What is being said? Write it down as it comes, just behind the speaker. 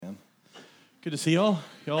Good to see you all.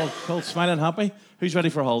 You all smiling happy? Who's ready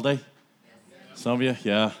for a holiday? Some of you,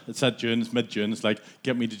 yeah. It's at June, it's mid-June. It's like,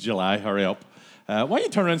 get me to July, hurry up. Why don't you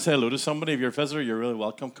turn around and say hello to somebody? If you're a visitor, you're really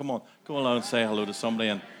welcome. Come on, go along and say hello to somebody.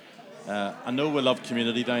 And I know we love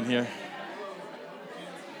community down here.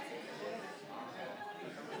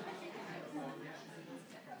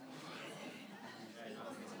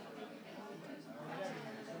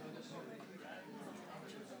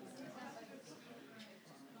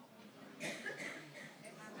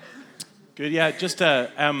 Good, yeah. Just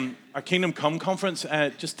our Kingdom Come conference.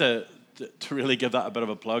 Just to really give that a bit of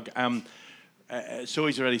a plug.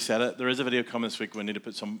 Zoe's already said it. There is a video coming this week. We need to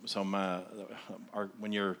put some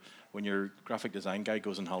when your graphic design guy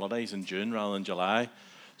goes on holidays in June rather than July.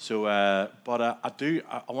 So, I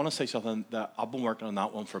want to say something that I've been working on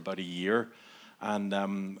that one for about a year.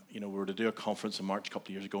 And, we were to do a conference in March a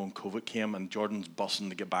couple of years ago and COVID came and Jordan's bussing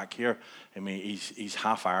to get back here. I mean, he's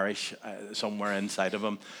half Irish somewhere inside of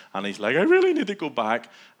him. And he's like, I really need to go back.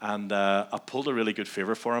 And I pulled a really good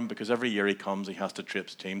favour for him because every year he comes, he has to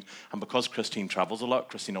traipse teams. And because Christine travels a lot,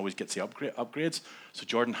 Christine always gets the upgrades. So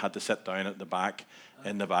Jordan had to sit down at the back,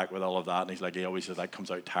 in the back with all of that. And he's like, he always comes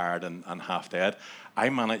out tired and half dead. I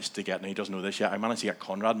managed to get, and he doesn't know this yet, I managed to get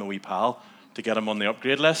Conrad, my wee pal, to get him on the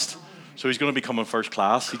upgrade list. So he's going to be coming first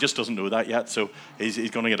class. He just doesn't know that yet. So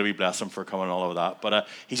he's going to get a wee blessing for coming and all of that. But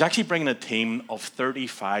he's actually bringing a team of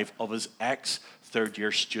 35 of his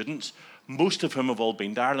ex-third-year students, most of whom have all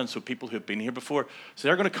been to Ireland, so people who have been here before. So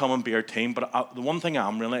they're going to come and be our team. But the one thing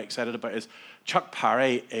I'm really excited about is Chuck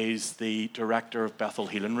Parry is the director of Bethel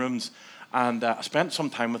Healing Rooms. And I spent some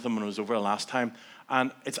time with him when I was over last time.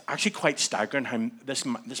 And it's actually quite staggering how this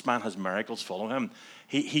man has miracles follow him.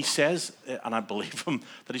 He says, and I believe him,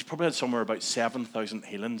 that he's probably had somewhere about 7,000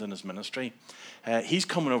 healings in his ministry. He's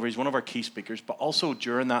coming over, he's one of our key speakers, but also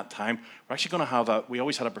during that time, we're actually going to have we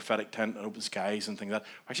always had a prophetic tent and open skies and things like that.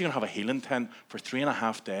 We're actually going to have a healing tent for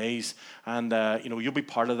 3.5 days. And, you'll be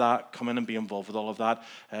part of that, come in and be involved with all of that.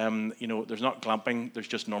 There's not glamping, there's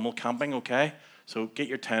just normal camping, okay? So get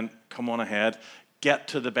your tent, come on ahead. Get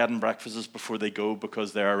to the bed and breakfasts before they go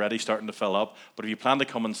because they're already starting to fill up. But if you plan to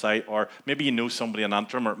come on site, or maybe you know somebody in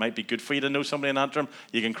Antrim, or it might be good for you to know somebody in Antrim,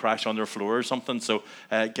 you can crash on their floor or something. So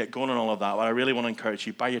get going on all of that. But I really want to encourage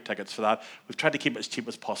you, buy your tickets for that. We've tried to keep it as cheap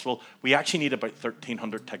as possible. We actually need about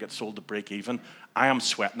 1,300 tickets sold to break even. I am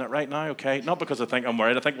sweating it right now, okay? Not because I think I'm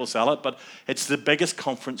worried. I think we'll sell it. But it's the biggest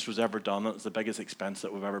conference was ever done. It's the biggest expense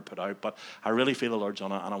that we've ever put out. But I really feel the Lord's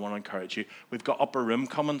on it, and I want to encourage you. We've got Upper Room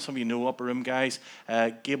coming. Some of you know Upper Room guys.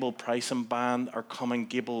 Gable Price and band are coming.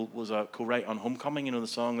 Gable was a co-write on Homecoming, the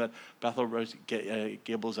song that Bethel wrote.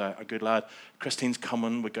 Gable's a good lad. Christine's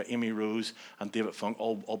coming. We've got Amy Rose and David Funk,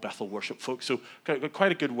 all Bethel worship folks. So got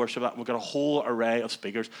quite a good worship. We've got a whole array of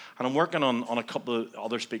speakers. And I'm working on a couple of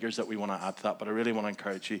other speakers that we want to add to that, but I really want to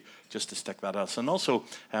encourage you just to stick that us. And also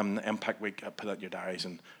Impact Week, put that in your diaries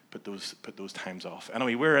and put those times off.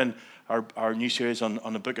 Anyway, we're in our new series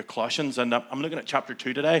on the book of Colossians, and I'm looking at chapter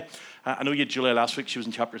 2 today. I know you had Julia last week; she was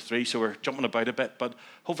in chapter 3, so we're jumping about a bit, but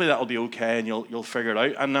hopefully that'll be okay, and you'll figure it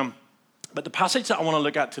out. And but the passage that I want to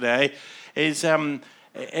look at today is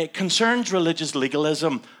it concerns religious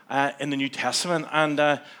legalism in the New Testament, and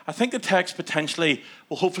I think the text potentially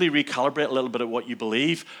will hopefully recalibrate a little bit of what you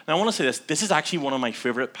believe. Now, I want to say this. This is actually one of my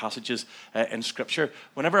favorite passages in Scripture.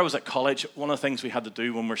 Whenever I was at college, one of the things we had to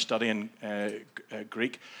do when we're studying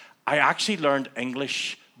Greek, I actually learned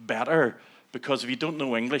English better because if you don't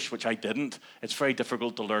know English, which I didn't, it's very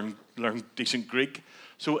difficult to learn decent Greek.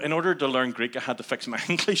 So in order to learn Greek, I had to fix my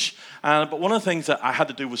English. But one of the things that I had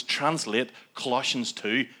to do was translate Colossians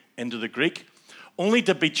 2 into the Greek, only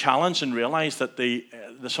to be challenged and realize that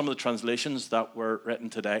some of the translations that were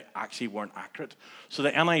written today actually weren't accurate. So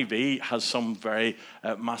the NIV has some very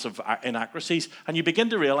massive inaccuracies, and you begin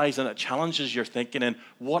to realize that it challenges your thinking in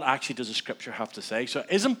what actually does the Scripture have to say. So it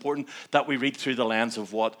is important that we read through the lens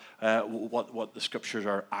of what the Scriptures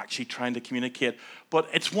are actually trying to communicate. But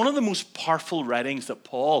it's one of the most powerful writings that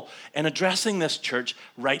Paul, in addressing this church,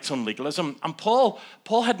 writes on legalism. And Paul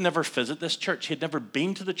had never visited this church. He had never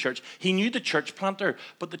been to the church. He knew the church planter,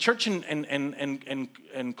 but the church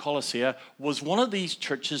in Colossae was one of these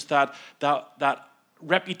churches that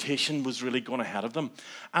reputation was really going ahead of them.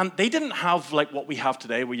 And they didn't have like what we have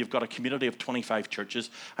today, where you've got a community of 25 churches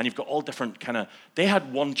and you've got all different they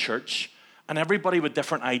had one church, and everybody with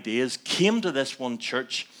different ideas came to this one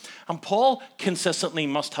church. And Paul consistently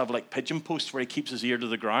must have like pigeon posts where he keeps his ear to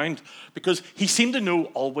the ground, because he seemed to know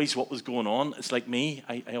always what was going on. It's like me,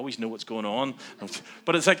 I always know what's going on.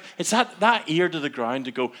 But it's like, it's that ear to the ground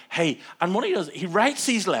to go, hey. And what he does, he writes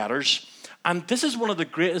these letters, and this is one of the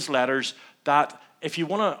greatest letters that if you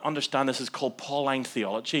want to understand this, is called Pauline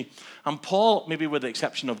theology. And Paul, maybe with the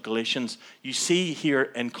exception of Galatians, you see here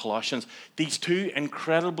in Colossians, these two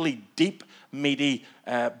incredibly deep, meaty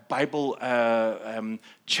Bible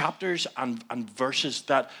chapters and verses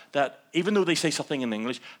that, even though they say something in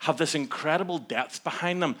English, have this incredible depth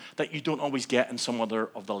behind them that you don't always get in some other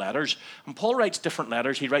of the letters. And Paul writes different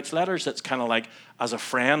letters. He writes letters that's kind of like as a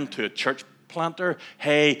friend to a church planter,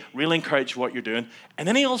 hey, really encourage what you're doing. And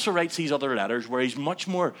then he also writes these other letters where he's much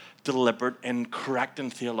more deliberate in correcting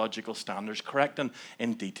theological standards, correcting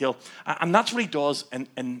in detail. And that's what he does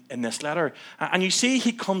in this letter. And you see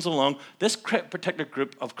he comes along, this particular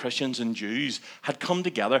group of Christians and Jews had come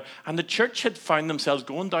together, and the church had found themselves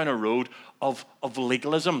going down a road of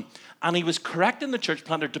legalism. And he was correcting the church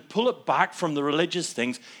planter to pull it back from the religious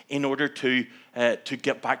things in order to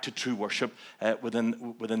get back to true worship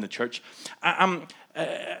within the church.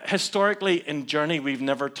 Historically, in Journey, we've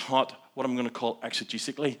never taught what I'm going to call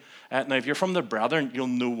exegetically. Now, if you're from the Brethren, you'll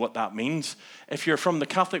know what that means. If you're from the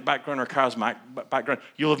Catholic background or charismatic background,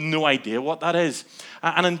 you'll have no idea what that is.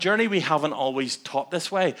 And in Journey, we haven't always taught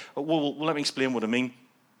this way. Well, let me explain what I mean.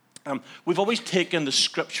 We've always taken the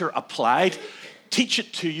scripture applied, teach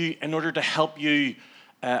it to you in order to help you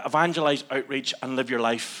evangelize, outreach, and live your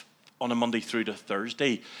life on a Monday through to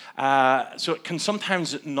Thursday. So it can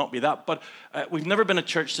sometimes not be that, but we've never been a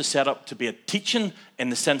church to set up to be a teaching in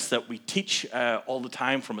the sense that we teach all the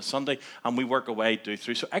time from a Sunday and we work our way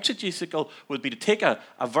through. So exegetical would be to take a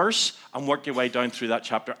verse and work your way down through that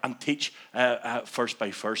chapter and teach verse by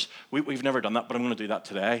verse. We've never done that, but I'm going to do that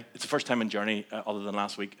today. It's the first time in Journey, other than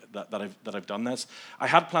last week, that I've done this. I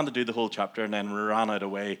had planned to do the whole chapter and then ran out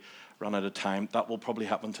of time. That will probably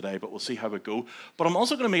happen today, but we'll see how it go. But I'm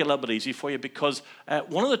also going to make it a little bit easy for you because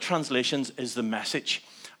one of the translations is the Message.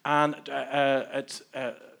 And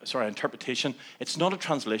interpretation. It's not a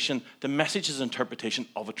translation. The Message is an interpretation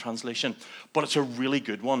of a translation, but it's a really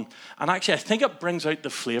good one. And actually, I think it brings out the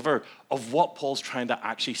flavor of what Paul's trying to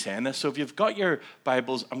actually say in this. So if you've got your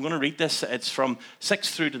Bibles, I'm going to read this. It's from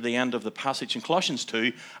 6 through to the end of the passage in Colossians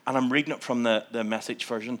 2, and I'm reading it from the Message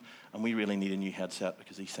version. And we really need a new headset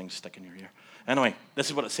because these things stick in your ear. Anyway, this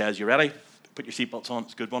is what it says. You ready? Put your seatbelts on.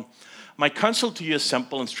 It's a good one. My counsel to you is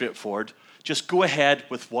simple and straightforward. Just go ahead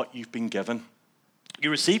with what you've been given. You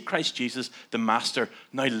received Christ Jesus, the Master.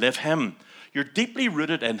 Now live him. You're deeply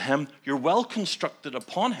rooted in him. You're well constructed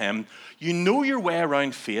upon him. You know your way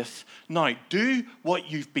around faith. Now do what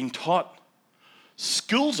you've been taught.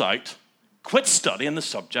 School's out. Quit studying the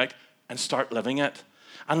subject and start living it.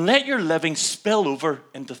 And let your living spill over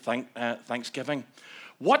into thanksgiving.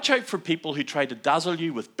 Watch out for people who try to dazzle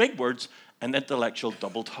you with big words and intellectual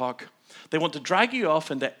double talk. They want to drag you off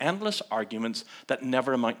into endless arguments that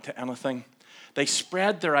never amount to anything. They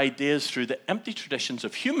spread their ideas through the empty traditions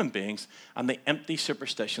of human beings and the empty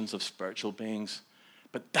superstitions of spiritual beings.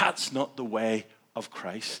 But that's not the way of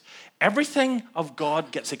Christ. Everything of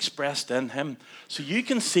God gets expressed in him, so you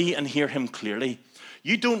can see and hear him clearly.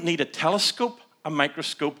 You don't need a telescope, a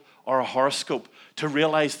microscope, or a horoscope to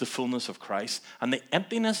realize the fullness of Christ and the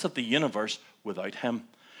emptiness of the universe without him.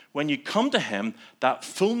 When you come to him, that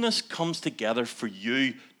fullness comes together for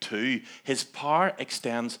you too. His power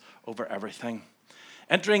extends over everything.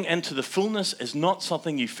 Entering into the fullness is not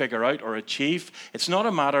something you figure out or achieve. It's not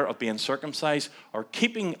a matter of being circumcised or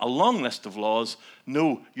keeping a long list of laws.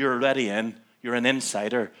 No, you're already in. You're an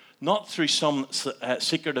insider. Not through some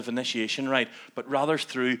secretive initiation rite, but rather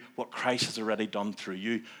through what Christ has already done through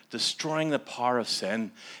you, destroying the power of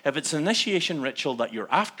sin. If it's an initiation ritual that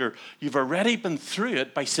you're after, you've already been through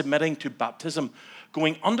it by submitting to baptism.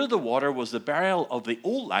 Going under the water was the burial of the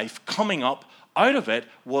old life. Coming up out of it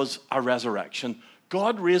was a resurrection.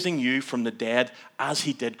 God raising you from the dead as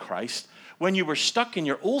he did Christ. When you were stuck in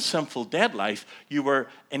your old sinful dead life, you were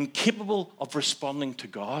incapable of responding to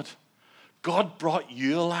God. God brought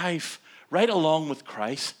you alive right along with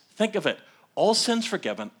Christ. Think of it. All sins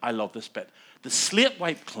forgiven. I love this bit. The slate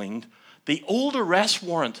wiped clean. The old arrest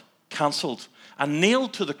warrant cancelled and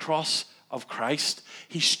nailed to the cross of Christ.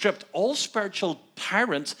 He stripped all spiritual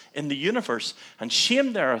tyrants in the universe and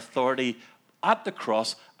shamed their authority at the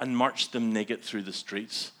cross and marched them naked through the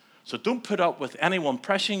streets. So don't put up with anyone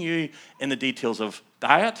pressing you in the details of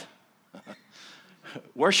diet,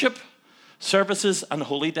 worship, services, and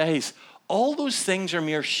holy days. All those things are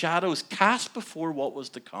mere shadows cast before what was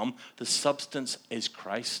to come. The substance is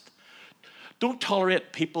Christ. Don't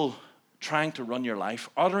tolerate people trying to run your life,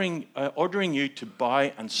 ordering you to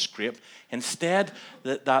bow and scrape. Instead,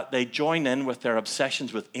 that they join in with their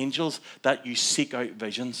obsessions with angels, that you seek out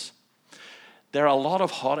visions. They're a lot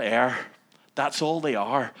of hot air That's all they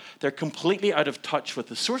are. They're completely out of touch with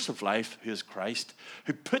the source of life, who is Christ,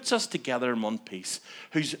 who puts us together in one piece,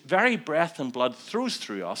 whose very breath and blood flows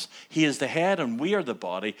through us. He is the head and we are the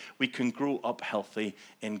body. We can grow up healthy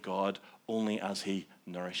in God only as he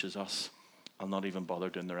nourishes us. I'll not even bother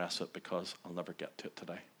doing the rest of it because I'll never get to it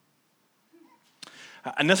today.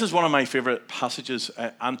 And this is one of my favorite passages,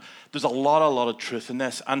 and there's a lot of truth in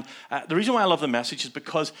this. And the reason why I love the message is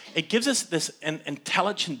because it gives us this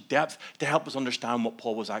intelligent depth to help us understand what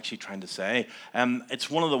Paul was actually trying to say. It's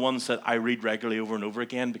one of the ones that I read regularly over and over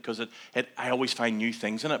again because I always find new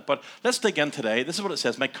things in it. But let's dig in today. This is what it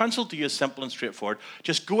says. My counsel to you is simple and straightforward.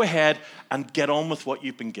 Just go ahead and get on with what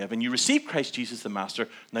you've been given. You receive Christ Jesus the Master.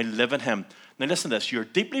 Now live in him. Now listen to this, you're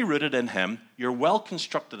deeply rooted in him, you're well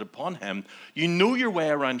constructed upon him, you know your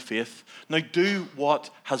way around faith. Now do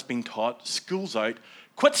what has been taught, school's out,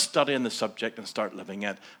 quit studying the subject and start living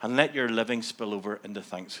it, and let your living spill over into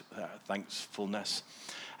thankfulness.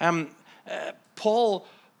 Paul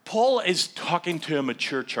is talking to a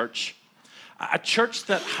mature church, a church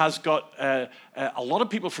that has got a lot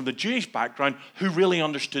of people from the Jewish background who really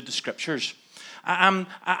understood the scriptures.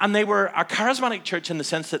 And they were a charismatic church in the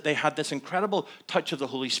sense that they had this incredible touch of the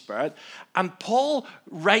Holy Spirit. And Paul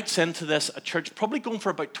writes into this, a church probably going for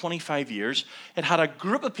about 25 years. It had a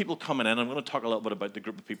group of people coming in. I'm going to talk a little bit about the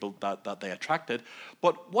group of people that they attracted.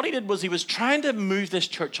 But what he did was he was trying to move this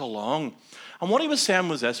church along. And what he was saying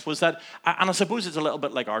was this, was that, and I suppose it's a little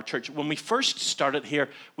bit like our church. When we first started here,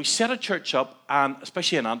 we set a church up, and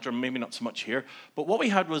especially in Antrim, maybe not so much here, but what we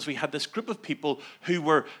had was we had this group of people who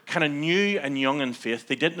were kind of new and young in faith.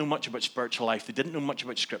 They didn't know much about spiritual life. They didn't know much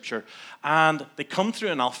about Scripture. And they come through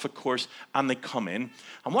an Alpha course, and they come in.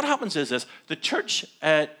 And what happens is this, the church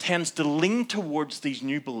tends to lean towards these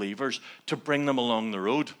new believers to bring them along the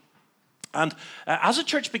road. And as a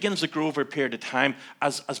church begins to grow over a period of time,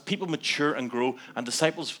 as people mature and grow, and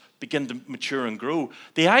disciples begin to mature and grow,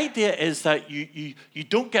 the idea is that you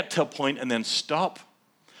don't get to a point and then stop.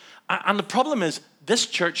 And the problem is, this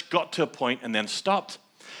church got to a point and then stopped.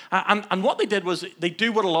 And what they did was, they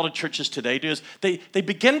do what a lot of churches today do, is they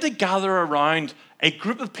begin to gather around a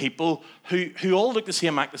group of people who all look the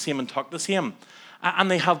same, act the same, and talk the same. And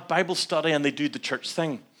they have Bible study, and they do the church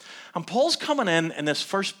thing. And Paul's coming in this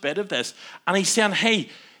first bit of this, and he's saying, hey,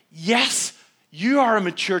 yes, you are a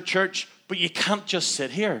mature church, but you can't just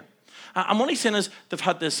sit here. And what he's saying is, they've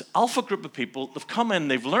had this alpha group of people, they've come in,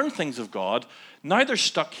 they've learned things of God, now they're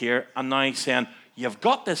stuck here, and now he's saying, you've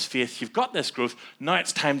got this faith, you've got this growth, now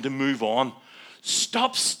it's time to move on.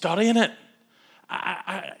 Stop studying it.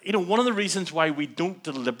 One of the reasons why we don't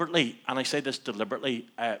deliberately, and I say this deliberately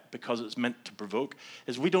because it's meant to provoke,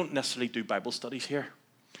 is we don't necessarily do Bible studies here.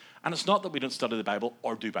 And it's not that we don't study the Bible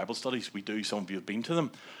or do Bible studies. We do. Some of you have been to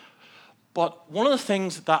them. But one of the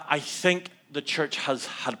things that I think the church has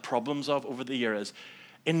had problems of over the years is,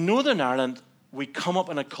 in Northern Ireland, we come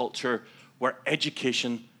up in a culture where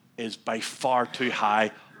education is by far too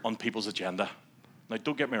high on people's agenda. Now,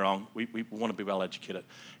 don't get me wrong. We want to be well educated.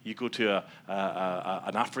 You go to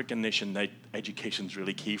an African nation, education's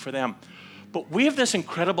really key for them. But we have this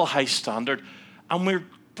incredible high standard, and we're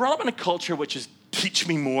brought up in a culture which is teach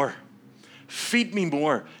me more, feed me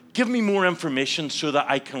more, give me more information so that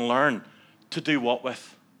I can learn to do what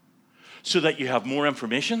with? So that you have more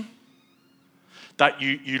information? That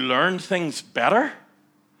you learn things better?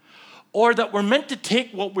 Or that we're meant to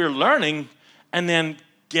take what we're learning and then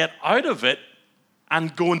get out of it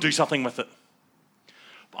and go and do something with it?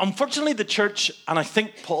 Unfortunately, the church, and I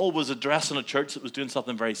think Paul was addressing a church that was doing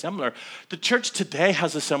something very similar, the church today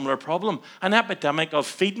has a similar problem, an epidemic of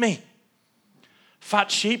feed me.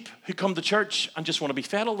 Fat sheep who come to church and just want to be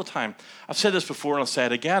fed all the time. I've said this before and I'll say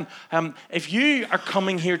it again. If you are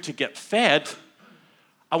coming here to get fed,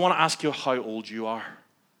 I want to ask you how old you are.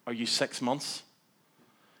 Are you 6 months?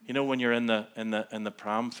 You know when you're in the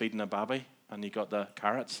pram feeding a baby and you got the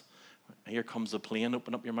carrots? Here comes the plane,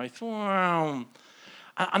 open up your mouth.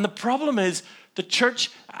 And the problem is, the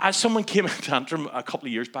church, as someone came into Antrim a couple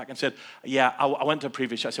of years back and said, yeah, I went to a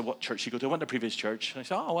previous church. I said, what church you go to? I went to a previous church. And I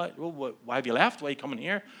said, why have you left? Why are you coming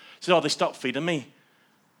here? He said, they stopped feeding me.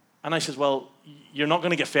 And I said, well, you're not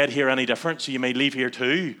going to get fed here any different, so you may leave here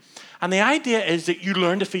too. And the idea is that you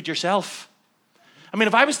learn to feed yourself. I mean,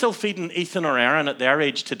 if I was still feeding Ethan or Aaron at their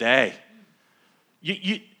age today,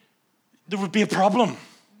 there would be a problem.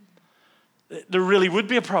 There really would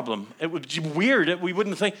be a problem. It would be weird. We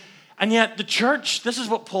wouldn't think. And yet the church, this is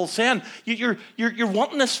what Paul's saying. You're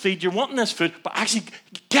wanting this feed, you're wanting this food, but actually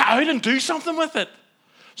get out and do something with it.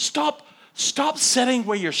 Stop sitting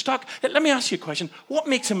where you're stuck. Let me ask you a question. What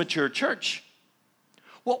makes a mature church?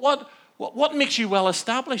 What makes you well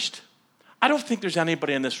established? I don't think there's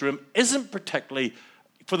anybody in this room isn't particularly,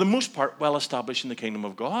 for the most part, well established in the kingdom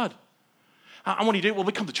of God. And what do you do? Well,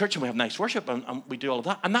 we come to church and we have nice worship and we do all of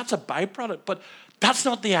that. And that's a byproduct. But that's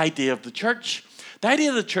not the idea of the church. The idea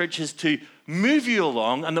of the church is to move you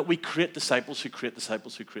along and that we create disciples who create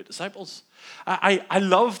disciples who create disciples. I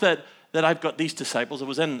love that I've got these disciples. I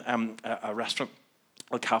was in a restaurant,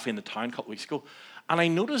 a cafe in the town a couple of weeks ago. And I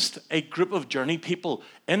noticed a group of journey people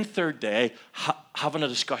in third day having a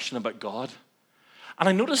discussion about God. And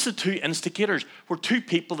I noticed the two instigators were two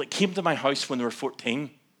people that came to my house when they were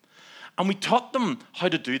 14. And we taught them how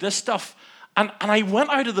to do this stuff. And I went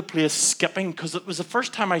out of the place skipping because it was the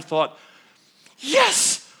first time I thought,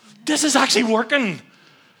 yes, this is actually working.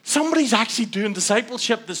 Somebody's actually doing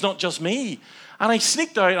discipleship that's not just me. And I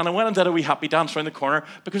sneaked out and I went and did a wee happy dance around the corner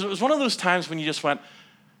because it was one of those times when you just went,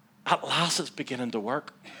 at last it's beginning to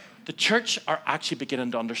work. The church are actually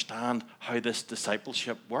beginning to understand how this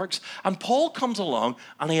discipleship works. And Paul comes along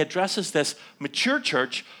and he addresses this mature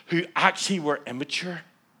church who actually were immature.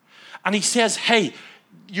 And he says, hey,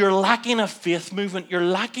 you're lacking a faith movement. You're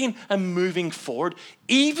lacking a moving forward.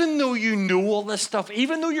 Even though you know all this stuff,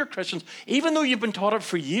 even though you're Christians, even though you've been taught it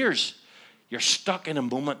for years, you're stuck in a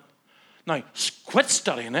moment. Now, quit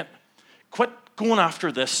studying it. Quit going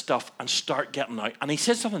after this stuff and start getting out. And he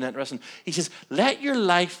says something interesting. He says, let your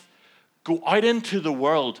life go out into the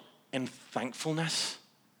world in thankfulness.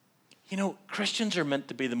 You know, Christians are meant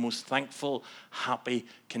to be the most thankful, happy,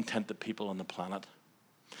 contented people on the planet.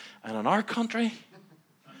 And in our country,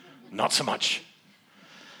 not so much.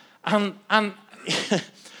 And I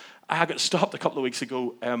got stopped a couple of weeks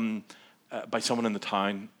ago by someone in the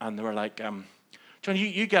town, and they were like, John,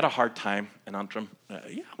 you get a hard time in Antrim.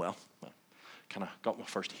 Yeah, well, kind of got my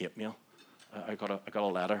first hate mail. I got a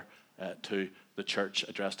letter to the church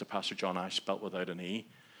addressed to Pastor John Ash, spelt without an E.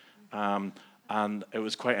 And it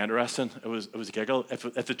was quite interesting. It was a giggle.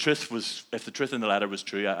 If the truth in the letter was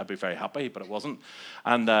true, I'd be very happy, but it wasn't.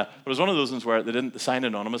 And it was one of those ones where they didn't sign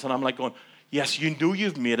anonymous, and I'm like going, yes, you know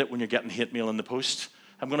you've made it when you're getting hate mail in the post.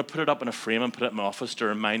 I'm going to put it up in a frame and put it in my office to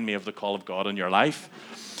remind me of the call of God in your life.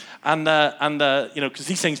 And you know, because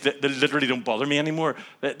these things, they literally don't bother me anymore.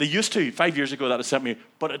 They used to. 5 years ago, that had sent me,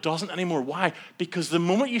 but it doesn't anymore. Why? Because the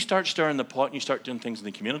moment you start stirring the pot and you start doing things in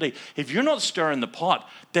the community, if you're not stirring the pot,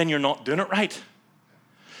 then you're not doing it right.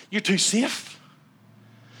 You're too safe.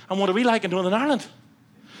 And what do we like in Northern Ireland?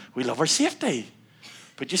 We love our safety.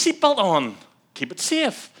 Put your seatbelt on. Keep it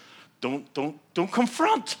safe. Don't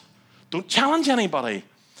confront. Don't challenge anybody.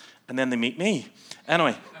 And then they meet me.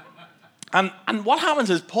 Anyway. And what happens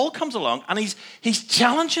is Paul comes along and he's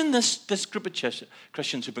challenging this group of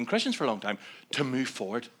Christians who've been Christians for a long time to move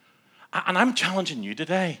forward. And I'm challenging you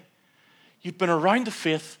today. You've been around the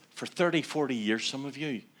faith for 30, 40 years, some of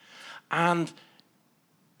you. And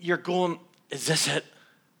you're going, is this it?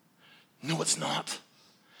 No, it's not.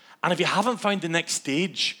 And if you haven't found the next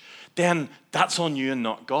stage, then that's on you and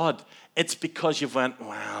not God. It's because you've went,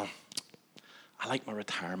 well, I like my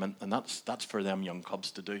retirement, and that's for them young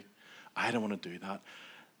cubs to do. I don't want to do that.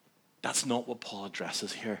 That's not what Paul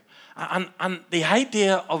addresses here. And the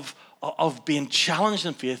idea of being challenged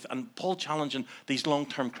in faith, and Paul challenging these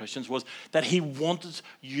long-term Christians, was that he wanted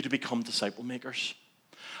you to become disciple makers.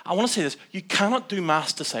 I want to say this. You cannot do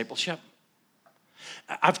mass discipleship.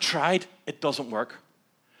 I've tried. It doesn't work.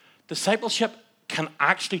 Discipleship can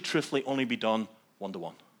actually, truthfully, only be done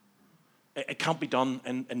one-to-one. It can't be done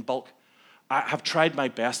in bulk. I have tried my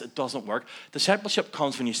best. It doesn't work. Discipleship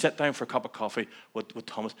comes when you sit down for a cup of coffee with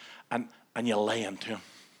Thomas and you lay into him.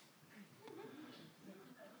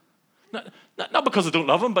 Not because I don't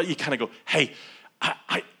love him, but you kind of go, hey,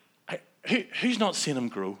 who's not seeing him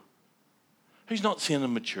grow? Who's not seeing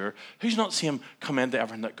him mature? Who's not seeing him come into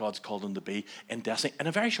everything that God's called him to be in destiny in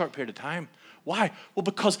a very short period of time? Why? Well,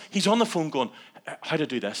 because he's on the phone going, how to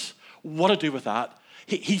do this? What to do with that?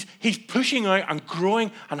 He's pushing out and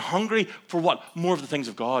growing and hungry for what? More of the things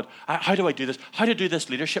of God. How do I do this? How to do this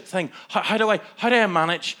leadership thing? How do I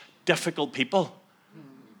manage difficult people?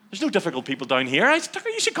 There's no difficult people down here.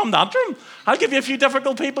 You should come to Antrim. I'll give you a few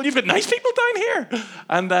difficult people. You've got nice people down here.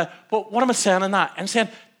 And but what am I saying in that? I'm saying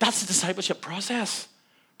that's the discipleship process.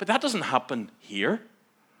 But that doesn't happen here.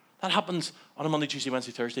 That happens on a Monday, Tuesday,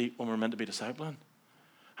 Wednesday, Thursday when we're meant to be discipling.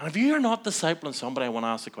 And if you are not discipling somebody, I want to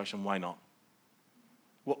ask the question, why not?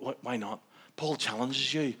 Why not? Paul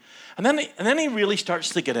challenges you. And then he really starts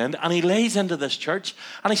to get in, and he lays into this church,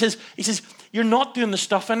 and he says, you're not doing the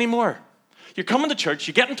stuff anymore. You're coming to church,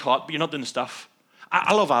 you're getting taught, but you're not doing the stuff.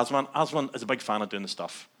 I love Asman. Asman is a big fan of doing the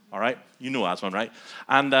stuff. All right, you know Aswan, right?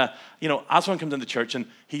 And Aswan comes into church, and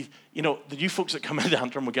the new folks that come into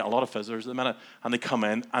Antrim will get a lot of visitors at the minute, and they come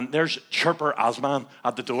in, and there's Chirper Asman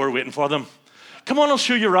at the door waiting for them. Come on, I'll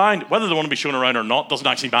show you around. Whether they want to be shown around or not doesn't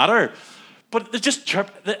actually matter. But they just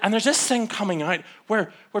chirp, and there's this thing coming out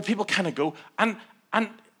where people kind of go, and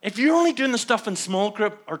if you're only doing the stuff in small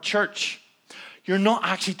group or church, you're not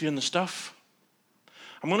actually doing the stuff.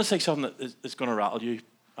 I'm going to say something that is going to rattle you,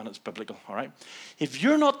 and it's biblical, all right? If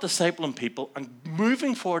you're not discipling people and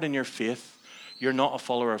moving forward in your faith, you're not a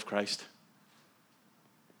follower of Christ.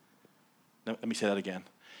 Now, let me say that again.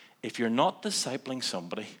 If you're not discipling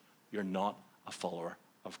somebody, you're not a follower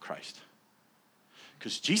of Christ.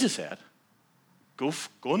 Because Jesus said, go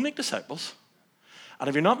and make disciples. And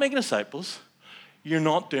if you're not making disciples, you're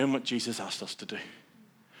not doing what Jesus asked us to do.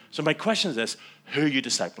 So my question is this: who are you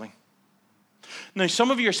discipling? Now,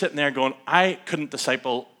 some of you are sitting there going, I couldn't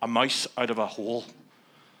disciple a mouse out of a hole.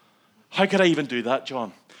 How could I even do that,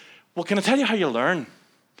 John? Well, can I tell you how you learn?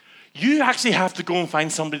 You actually have to go and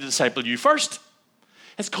find somebody to disciple you first.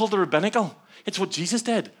 It's called the rabbinical. It's what Jesus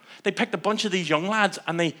did. They picked a bunch of these young lads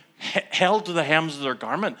and they held to the hems of their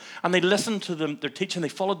garment and they listened to them, their teaching. They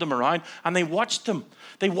followed them around and they watched them.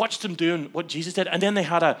 They watched them doing what Jesus did. And then they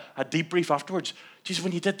had a debrief afterwards. Jesus,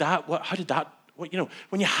 when you did that, how did that, when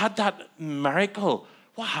you had that miracle,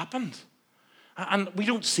 what happened? And we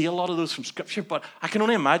don't see a lot of those from Scripture, but I can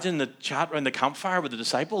only imagine the chat around the campfire with the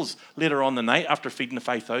disciples later on the night after feeding the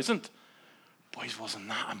 5,000. Boys, wasn't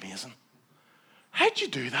that amazing? How'd you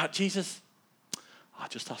do that, Jesus? I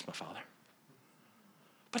just asked my Father.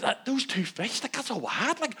 But those 2 fish, that's all we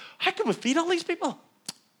had. How could we feed all these people?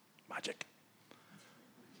 Magic.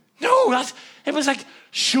 No, it was like,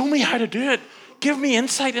 show me how to do it. Give me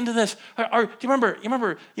insight into this. Or do you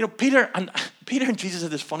remember, Peter and Jesus had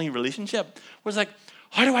this funny relationship. Where it's like,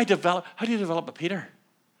 how do you develop a Peter?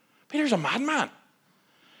 Peter's a madman.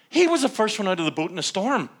 He was the first one out of the boat in a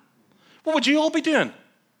storm. What would you all be doing?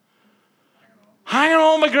 Hanging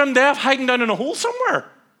on my grim death, hiding down in a hole somewhere.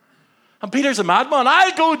 And Peter's a madman.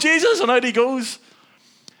 I'll go, Jesus, and out he goes.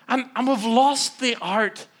 And we've lost the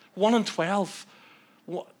art. 1 in 12.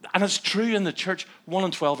 And it's true in the church, 1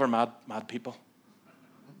 in 12 are mad people.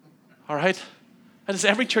 All right? And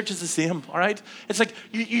every church is the same, all right? It's like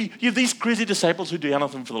you have these crazy disciples who do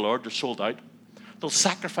anything for the Lord. They're sold out. They'll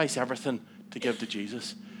sacrifice everything to give to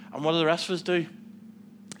Jesus. And what do the rest of us do?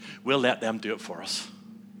 We'll let them do it for us.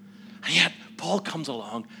 And yet, Paul comes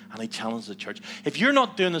along and he challenges the church. If you're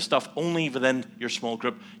not doing this stuff only within your small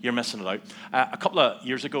group, you're missing it out. A couple of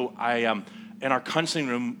years ago, in our counselling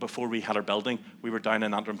room before we had our building, we were down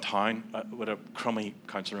in Antrim town with a crummy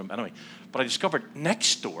counselling room. Anyway, but I discovered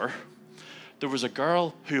next door, there was a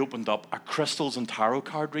girl who opened up a crystals and tarot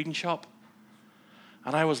card reading shop.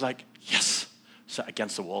 And I was like, yes, sat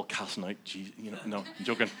against the wall, casting out, no, I'm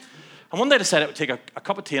joking. And one day I decided I would take a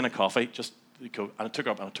cup of tea and a coffee, and I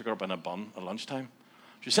took her up in a bun at lunchtime.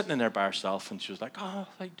 She was sitting in there by herself, and she was like, oh,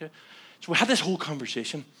 how you doing? So we had this whole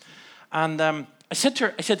conversation. And I said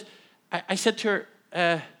to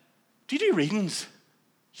her, do you do readings?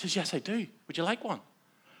 She says, yes, I do. Would you like one?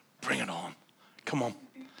 Bring it on. Come on.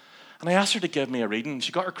 And I asked her to give me a reading.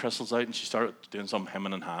 She got her crystals out, and she started doing some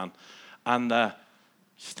hemming and hawing. And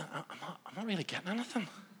she said, I'm not really getting anything.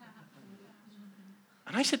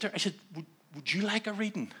 And I said to her, would you like a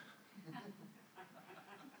reading?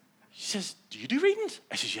 She says, do you do readings?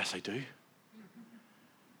 I says, yes, I do.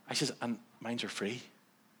 I says, and mines are free.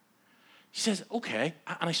 She says, okay.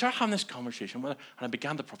 And I started having this conversation with her, and I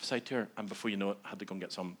began to prophesy to her, and before you know it, I had to go and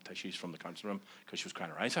get some tissues from the counselling room because she was crying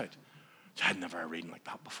her eyes out. So I had never had a reading like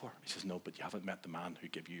that before. He says, no, but you haven't met the man who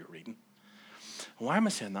gave you your reading. And why am I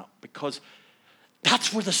saying that? Because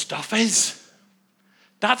that's where the stuff is.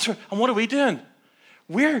 And what are we doing?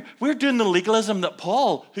 We're doing the legalism that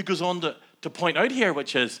Paul, who goes on to point out here,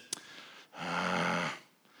 which is,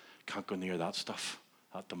 can't go near that stuff,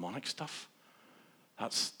 that demonic stuff.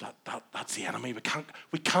 That's the enemy.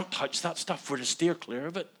 We can't touch that stuff. We're to steer clear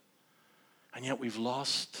of it. And yet we've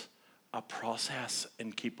lost a process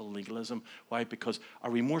in keeping legalism. Why? Because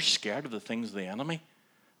are we more scared of the things of the enemy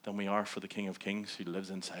than we are for the King of Kings who lives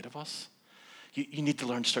inside of us? You need to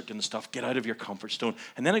learn to start doing the stuff. Get out of your comfort zone.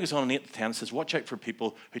 And then it goes on in 8 to 10 and says, watch out for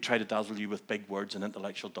people who try to dazzle you with big words and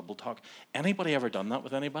intellectual double talk. Anybody ever done that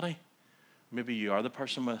with anybody? Maybe you are the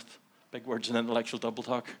person with big words and intellectual double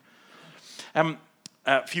talk.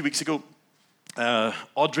 A few weeks ago,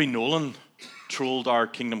 Audrey Nolan trolled our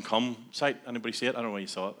Kingdom Come site. Anybody see it? I don't know where you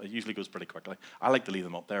saw it. It usually goes pretty quickly. I like to leave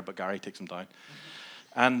them up there, but Gary takes them down.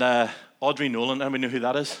 And Audrey Nolan, anybody know who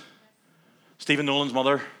that is? Stephen Nolan's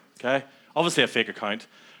mother, okay? Obviously a fake account.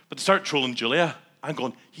 But they started trolling Julia. I'm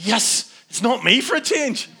going, yes, it's not me for a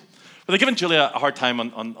change. But they're giving Julia a hard time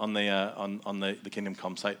on the Kingdom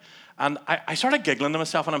Come site. And I started giggling to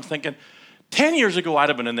myself, and I'm thinking, 10 years ago, I'd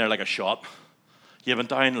have been in there like a shot. You've been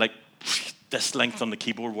down like this length on the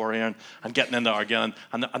keyboard warrior and getting into arguing.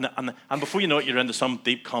 And before you know it, you're into some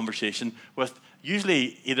deep conversation with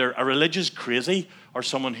usually either a religious crazy or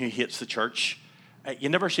someone who hates the church. You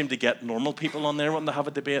never seem to get normal people on there when they have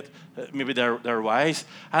a debate. Maybe they're wise.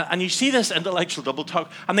 And you see this intellectual double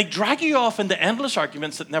talk, and they drag you off into endless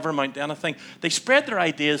arguments that never amount to anything. They spread their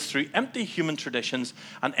ideas through empty human traditions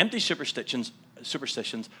and empty superstitions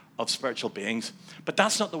of spiritual beings. But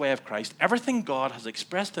that's not the way of Christ. Everything God has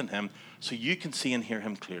expressed in him so you can see and hear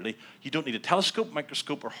him clearly. You don't need a telescope,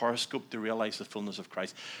 microscope, or horoscope to realize the fullness of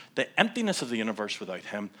Christ. The emptiness of the universe without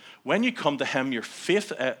him. When you come to him, your faith,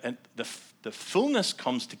 the fullness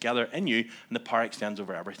comes together in you, and the power extends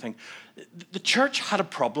over everything. The church had a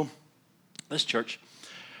problem. This church.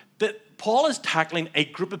 That Paul is tackling a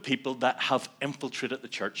group of people that have infiltrated the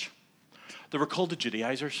church. They were called the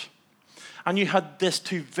Judaizers. And you had these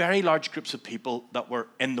two very large groups of people that were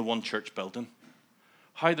in the one church building.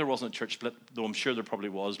 How there wasn't a church split, though I'm sure there probably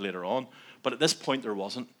was later on. But at this point, there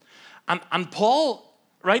wasn't. And Paul,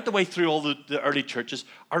 right the way through all the early churches,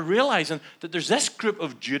 are realizing that there's this group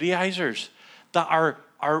of Judaizers that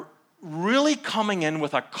are really coming in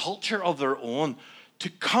with a culture of their own to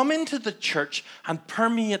come into the church and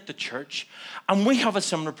permeate the church. And we have a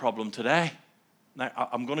similar problem today. Now,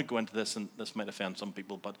 I'm going to go into this, and this might offend some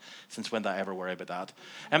people, but since when did I ever worry about that?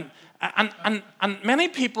 And many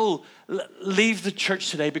people leave the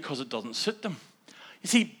church today because it doesn't suit them. You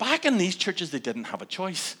see, back in these churches, they didn't have a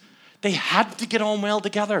choice. They had to get on well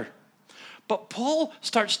together. But Paul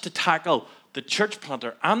starts to tackle the church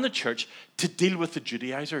planter and the church to deal with the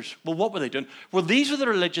Judaizers. Well, what were they doing? Well, these were the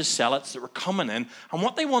religious zealots that were coming in, and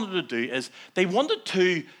what they wanted to do is they wanted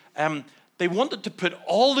to put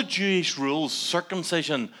all the Jewish rules,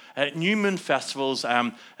 circumcision, new moon festivals,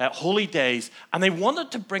 holy days, and they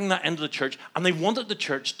wanted to bring that into the church, and they wanted the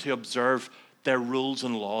church to observe their rules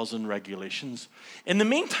and laws and regulations. In the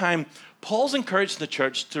meantime, Paul's encouraging the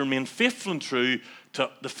church to remain faithful and true to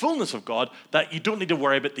the fullness of God, that you don't need to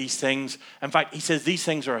worry about these things. In fact, he says these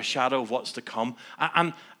things are a shadow of what's to come.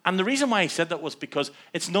 And the reason why he said that was because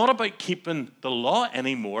it's not about keeping the law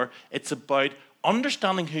anymore. It's about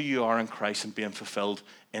understanding who you are in Christ and being fulfilled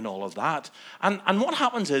in all of that. And what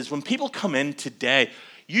happens is when people come in today,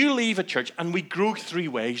 you leave a church, and we grow three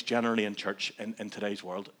ways generally in church in today's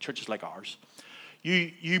world, churches like ours.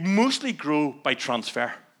 You mostly grow by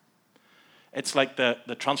transfer. It's like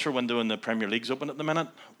the transfer window in the Premier League's open at the minute.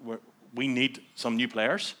 We need some new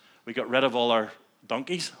players. We got rid of all our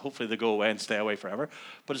donkeys. Hopefully they go away and stay away forever.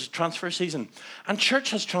 But it's a transfer season. And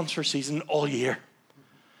church has transfer season all year.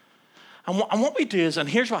 And what we do is, and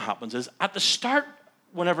here's what happens, is at the start,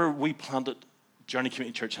 whenever we planted Journey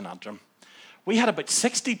Community Church in Antrim, we had about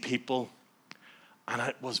 60 people, and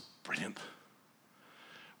it was brilliant.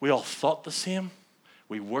 We all thought the same.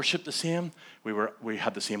 We worshipped the same. We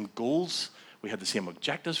had the same goals. We had the same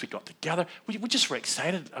objectives. We got together. We just were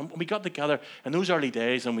excited. And we got together in those early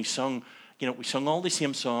days, and we sung all the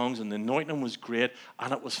same songs, and the anointing was great,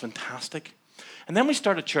 and it was fantastic. And then we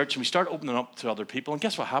started church, and we started opening up to other people, and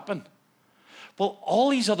guess what happened? Well, all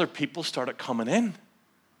these other people started coming in.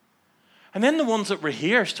 And then the ones that were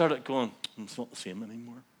here started going, it's not the same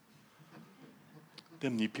anymore.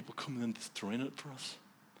 Them new people coming in, destroying it for us.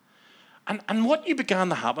 And what you began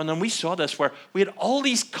to happen, and we saw this, where we had all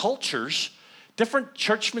these cultures, different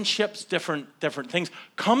churchmanships, different things,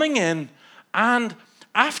 coming in, and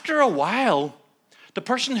after a while, the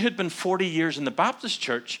person who'd been 40 years in the Baptist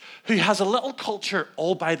church, who has a little culture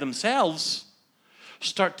all by themselves,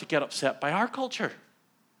 start to get upset by our culture.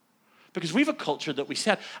 Because we have a culture that we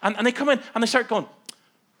set. And they come in and they start going,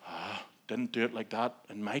 didn't do it like that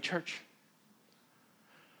in my church.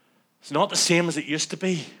 It's not the same as it used to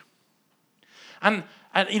be. And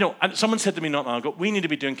someone said to me not long ago, we need to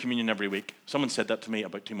be doing communion every week. Someone said that to me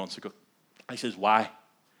about 2 months ago. I says, why?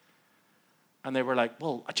 And they were like,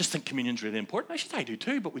 well, I just think communion's really important. I said, I do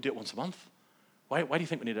too, but we do it once a month. Why do you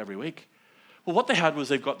think we need it every week? Well, what they had was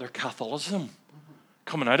they've got their Catholicism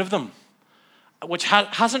coming out of them, which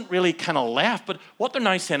hasn't really kind of left. But what they're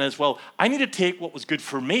now saying is, well, I need to take what was good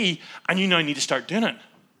for me, and you now need to start doing it.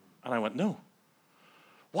 And I went, no.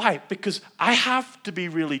 Why? Because I have to be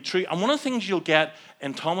really true. And one of the things you'll get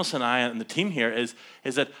in Thomas and I and the team here is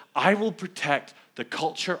that I will protect the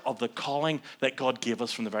culture of the calling that God gave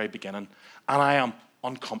us from the very beginning. And I am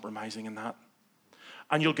uncompromising in that.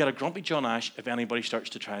 And you'll get a grumpy John Ash if anybody starts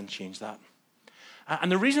to try and change that.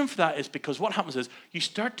 And the reason for that is because what happens is you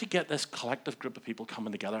start to get this collective group of people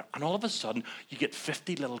coming together, and all of a sudden you get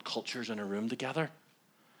 50 little cultures in a room together,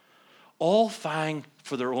 all vying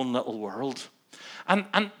for their own little world.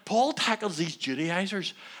 And Paul tackles these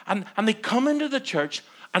Judaizers, and they come into the church,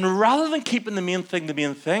 and rather than keeping the main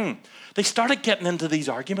thing, they started getting into these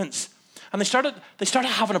arguments. And they started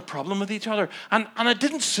having a problem with each other. And it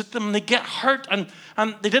didn't suit them. And they get hurt. And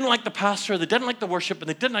they didn't like the pastor. They didn't like the worship. And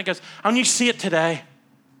they didn't like us. And you see it today.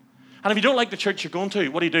 And if you don't like the church you're going to,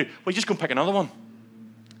 what do? Well, you just go and pick another one.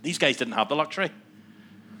 These guys didn't have the luxury,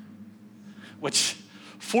 which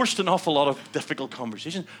forced an awful lot of difficult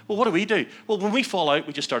conversations. Well, what do? Well, when we fall out,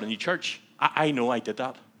 we just start a new church. I know I did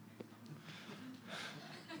that.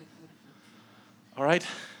 All right?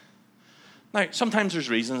 Now, sometimes there's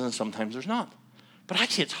reasons and sometimes there's not. But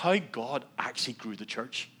actually, it's how God actually grew the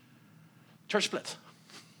church. Church splits.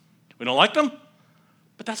 We don't like them,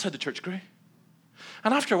 but that's how the church grew.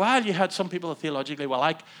 And after a while, you had some people theologically, well,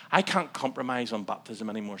 I can't compromise on baptism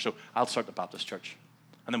anymore, so I'll start the Baptist church.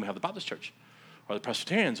 And then we have the Baptist church, or the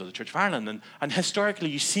Presbyterians, or the Church of Ireland. And historically,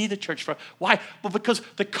 you see the church for, why? Well, because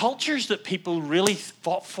the cultures that people really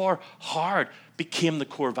fought for hard became the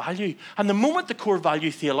core value. And the moment the core value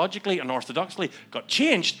theologically and orthodoxly got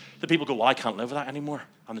changed, the people go, well, I can't live with that anymore.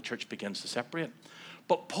 And the church begins to separate.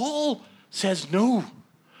 But Paul says, no,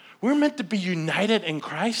 we're meant to be united in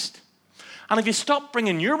Christ. And if you stop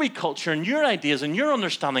bringing your wee culture and your ideas and your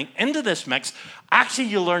understanding into this mix, actually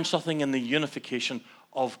you'll learn something in the unification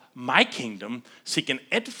of my kingdom, seeking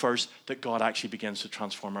it first, that God actually begins to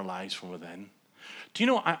transform our lives from within. Do you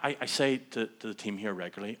know, I say to the team here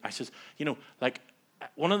regularly, I says,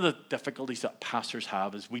 one of the difficulties that pastors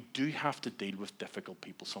have is we do have to deal with difficult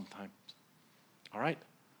people sometimes. All right?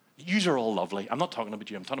 Yous are all lovely. I'm not talking about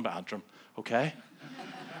you. I'm talking about Antrim, okay?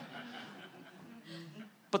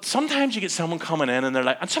 But sometimes you get someone coming in and they're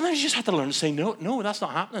like, and sometimes you just have to learn to say, no, that's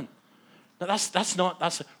not happening.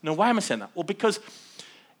 No, why am I saying that? Well, because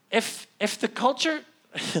if the culture,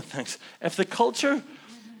 thanks, if the culture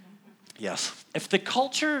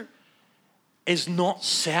is not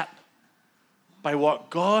set by what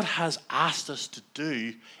God has asked us to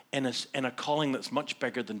do in a calling that's much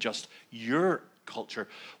bigger than just your culture,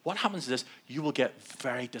 what happens is this: you will get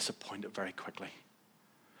very disappointed very quickly.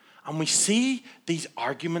 And we see these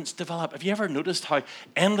arguments develop. Have you ever noticed how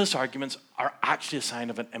endless arguments are actually a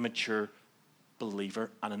sign of an immature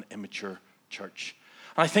believer and an immature church?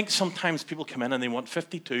 And I think sometimes people come in and they want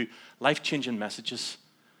 52 life-changing messages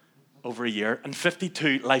over a year and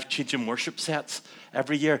 52 life-changing worship sets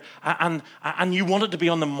every year. And you want it to be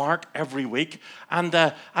on the mark every week. And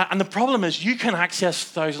the problem is you can access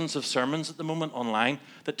thousands of sermons at the moment online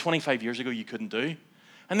that 25 years ago you couldn't do.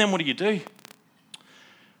 And then what do?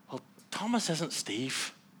 Well, Thomas isn't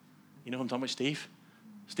Steve. You know who I'm talking about, Steve?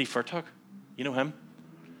 Steve Furtick. You know him?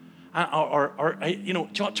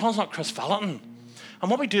 John's not Chris Valentin. And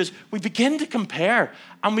what we do is we begin to compare,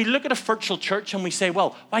 and we look at a virtual church and we say,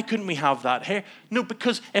 well, why couldn't we have that here? No,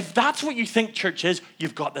 because if that's what you think church is,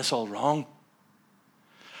 you've got this all wrong.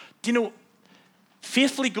 Do you know,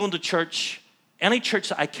 faithfully going to church, any church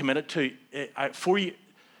that I committed to,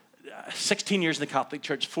 16 years in the Catholic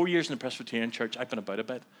Church, 4 years in the Presbyterian Church, I've been about a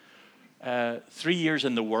bit. 3 years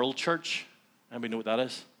in the World Church. Anybody know what that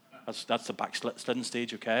is? That's the backsliding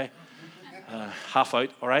stage, okay? Half out,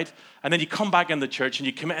 all right? And then you come back in the church and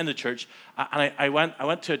you commit in the church. And I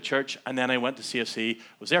went to a church, and then I went to CFC. I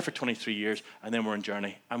was there for 23 years, and then we're in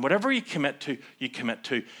Journey. And whatever you commit to,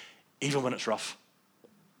 even when it's rough.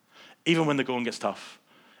 Even when the going gets tough.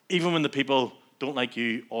 Even when the people don't like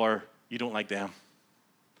you or you don't like them.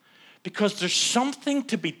 Because there's something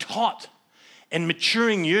to be taught in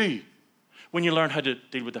maturing you when you learn how to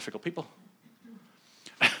deal with difficult people.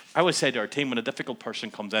 I always say to our team, when a difficult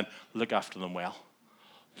person comes in, look after them well.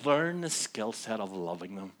 Learn the skill set of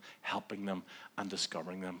loving them, helping them, and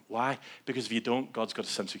discovering them. Why? Because if you don't, God's got a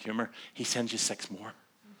sense of humor. He sends you 6 more.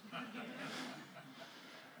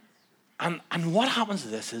 And what happens to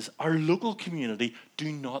this is our local community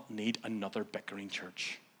do not need another bickering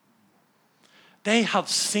church. They have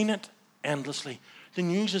seen it endlessly. The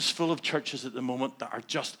news is full of churches at the moment that are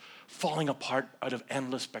just falling apart out of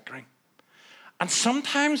endless bickering. And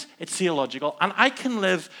sometimes it's theological, and I can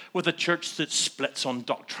live with a church that splits on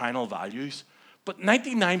doctrinal values, but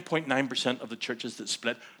 99.9% of the churches that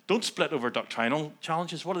split don't split over doctrinal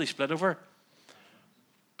challenges. What do they split over?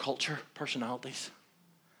 Culture, personalities.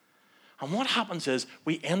 And what happens is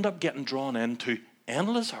we end up getting drawn into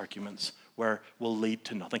endless arguments where will lead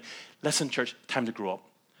to nothing. Listen, church, time to grow up.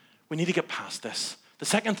 We need to get past this. The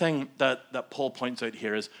second thing that Paul points out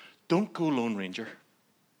here is don't go Lone Ranger.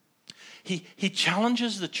 he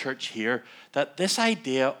challenges the church here that this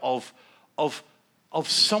idea of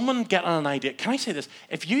someone getting an idea. Can I say this?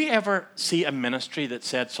 If you ever see a ministry that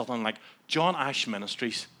said something like John Ash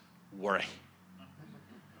Ministries, worry.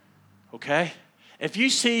 Okay? If you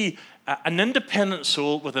see an independent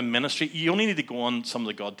soul with a ministry, you only need to go on some of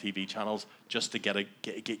the God TV channels just to get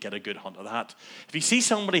a good hunt of that. If you see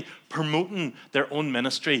somebody promoting their own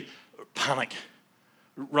ministry, panic.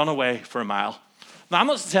 Run away for a mile. Now, I'm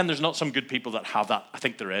not saying there's not some good people that have that. I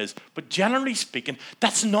think there is. But generally speaking,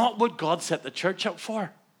 that's not what God set the church up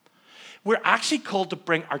for. We're actually called to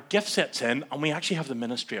bring our gift sets in, and we actually have the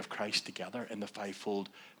ministry of Christ together in the fivefold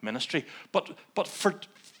ministry. But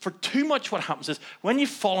for too much, what happens is when you've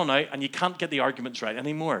fallen out and you can't get the arguments right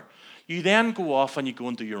anymore, you then go off and you go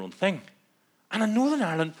and do your own thing. And in Northern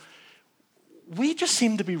Ireland, we just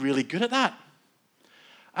seem to be really good at that.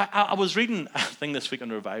 I was reading a thing this week on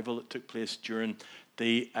revival that took place during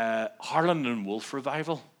the Harland and Wolff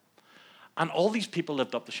revival. And all these people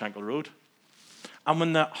lived up the Shankill Road. And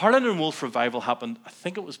when the Harland and Wolff revival happened, I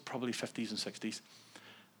think it was probably 50s and 60s,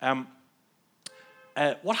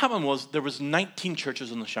 what happened was there was 19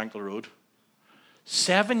 churches on the Shankill Road.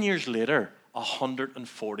 7 years later,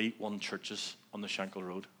 141 churches on the Shankill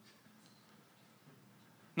Road.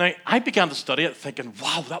 Now, I began to study it thinking,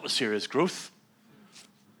 wow, that was serious growth.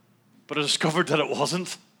 But I discovered that it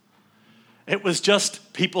wasn't. It was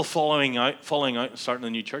just people falling out and starting a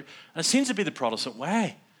new church. And it seems to be the Protestant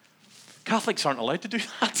way. Catholics aren't allowed to do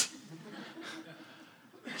that.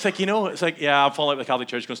 It's like, yeah, I'm falling out with the Catholic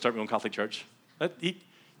Church, going to start my own Catholic church. You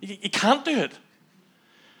can't do it.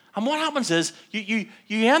 And what happens is you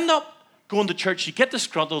end up going to church, you get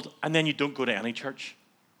disgruntled, and then you don't go to any church.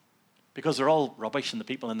 Because they're all rubbish and the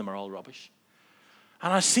people in them are all rubbish.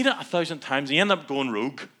 And I've seen it 1,000 times. You end up going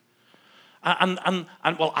rogue. And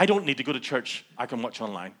well, I don't need to go to church. I can watch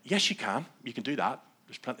online. Yes, you can. You can do that.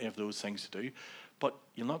 There's plenty of those things to do. But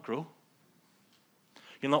you'll not grow.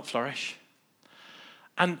 You'll not flourish.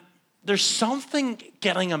 And there's something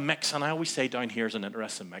getting a mix. And I always say down here is an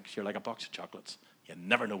interesting mix. You're like a box of chocolates. You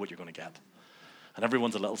never know what you're going to get. And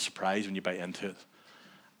everyone's a little surprised when you bite into it.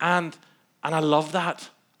 And I love that.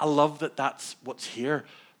 I love that that's what's here.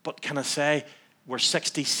 But can I say, we're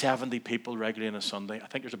 60, 70 people regularly on a Sunday. I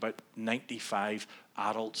think there's about 95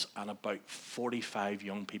 adults and about 45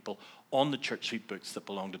 young people on the Church Street books that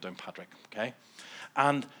belong to Downpatrick, okay?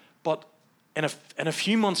 But in a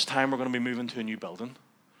few months' time, we're going to be moving to a new building.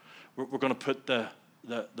 We're going to put the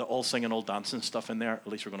all singing, all dancing stuff in there. At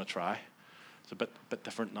least we're going to try. It's a bit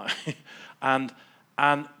different now. and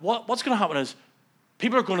what's going to happen is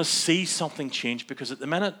people are going to see something change, because at the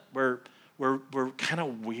minute we're kind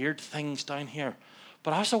of weird things down here.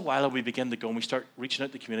 But after a while, we begin to go and we start reaching out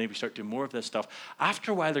to the community, we start doing more of this stuff.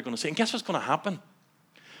 After a while, they're going to say, and guess what's going to happen?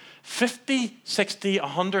 50, 60,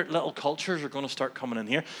 100 little cultures are going to start coming in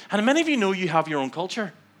here. And many of you know you have your own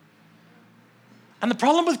culture. And the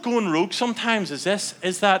problem with going rogue sometimes is this,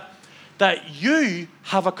 is that you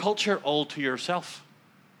have a culture all to yourself.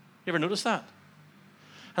 You ever notice that?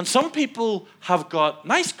 And some people have got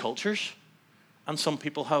nice cultures, and some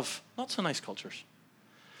people have not so nice cultures.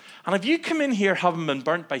 And if you come in here having been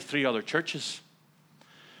burnt by 3 other churches,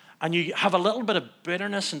 and you have a little bit of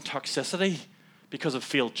bitterness and toxicity because of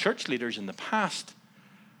failed church leaders in the past,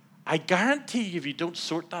 I guarantee you, if you don't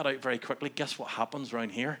sort that out very quickly, guess what happens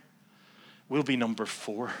around here? We'll be number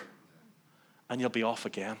 4, and you'll be off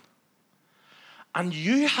again. And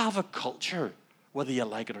you have a culture, whether you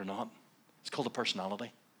like it or not. It's called a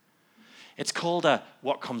personality. It's called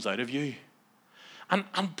what comes out of you. And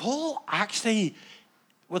Paul actually,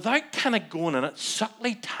 without kind of going in it,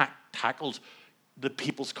 subtly tackles the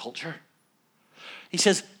people's culture. He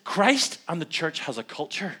says, Christ and the church has a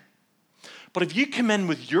culture. But if you come in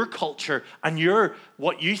with your culture and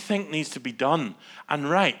what you think needs to be done, and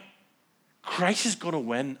right, Christ is going to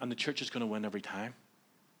win and the church is going to win every time.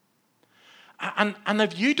 And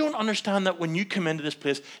if you don't understand that when you come into this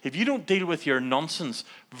place, if you don't deal with your nonsense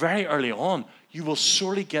very early on, you will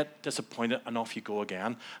surely get disappointed and off you go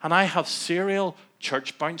again. And I have serial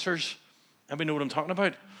church bouncers. Everybody know what I'm talking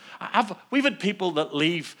about? We've had people that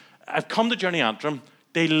leave. I've come to Journey Antrim.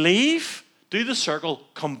 They leave, do the circle,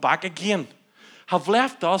 come back again. Have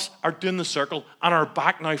left us, are doing the circle, and are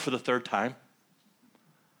back now for the 3rd time.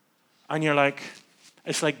 And you're like,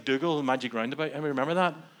 it's like Dougal, the Magic Roundabout. Anybody remember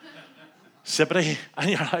that? Sippity. And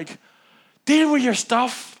you're like, deal with your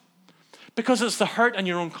stuff. Because it's the hurt in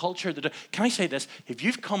your own culture. Can I say this? If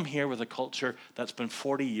you've come here with a culture that's been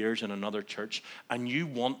 40 years in another church and you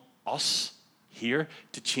want us here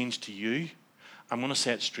to change to you, I'm going to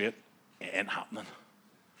say it straight, it ain't happening.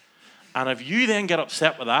 And if you then get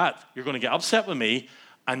upset with that, you're going to get upset with me,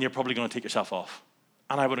 and you're probably going to take yourself off.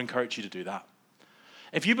 And I would encourage you to do that.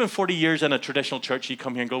 If you've been 40 years in a traditional church, you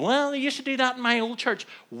come here and go, well, you should do that in my old church.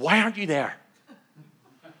 Why aren't you there?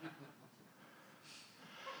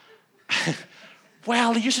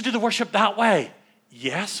 Well, you should do the worship that way.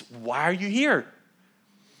 Yes, why are you here?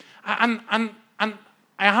 And I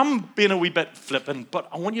am being a wee bit flippant, but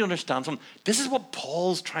I want you to understand something. This is what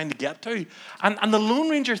Paul's trying to get to. And the Lone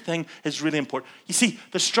Ranger thing is really important. You see,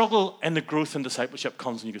 the struggle and the growth in discipleship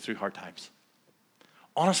comes when you go through hard times.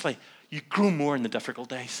 Honestly, you grow more in the difficult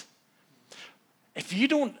days. If you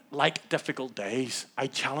don't like difficult days, I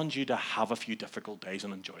challenge you to have a few difficult days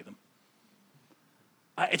and enjoy them.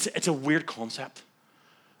 It's a weird concept.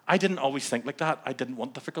 I didn't always think like that. I didn't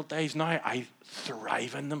want difficult days. Now I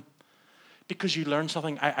thrive in them because you learn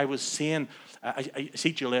something. I was saying, I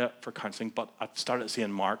see Julia for counselling, but I've started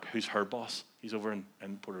seeing Mark, who's her boss. He's over in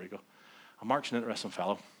Puerto Rico. And Mark's an interesting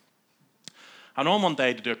fellow. I know him one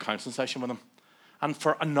day to do a counselling session with him. And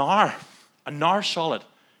for an hour solid,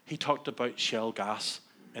 he talked about shale gas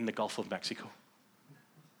in the Gulf of Mexico.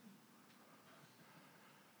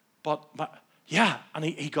 But yeah, and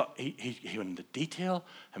he went into detail,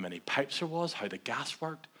 how many pipes there was, how the gas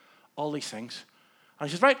worked, all these things. And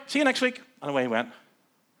he says, right, see you next week. And away he went.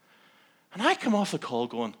 And I come off the call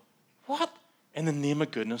going, what in the name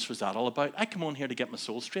of goodness was that all about? I come on here to get my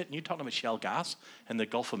soul straight, and you're talking about shale gas in the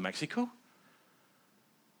Gulf of Mexico?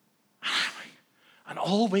 And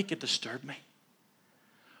all week it disturbed me.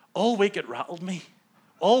 All week it rattled me.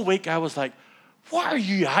 All week I was like, what are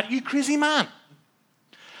you at, you crazy man?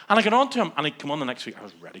 And I got on to him, and he'd come on the next week. I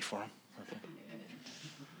was ready for him.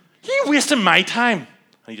 You're wasting my time. And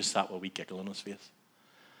he just sat with a wee giggle on his face.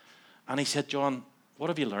 And he said, John, what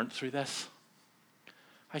have you learned through this?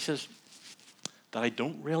 I says, that I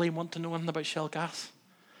don't really want to know anything about shale gas.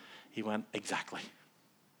 He went, exactly.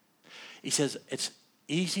 He says, it's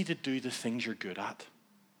easy to do the things you're good at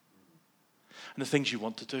and the things you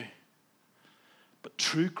want to do. But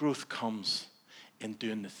true growth comes in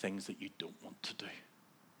doing the things that you don't want to do.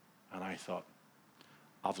 And I thought,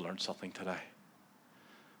 I've learned something today.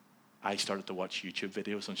 I started to watch YouTube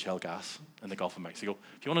videos on shale gas in the Gulf of Mexico.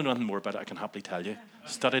 If you want to know anything more about it, I can happily tell you.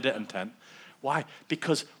 Studied it intent. Why?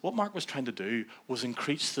 Because what Mark was trying to do was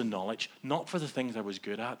increase the knowledge, not for the things I was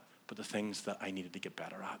good at, but the things that I needed to get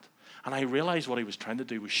better at. And I realized what he was trying to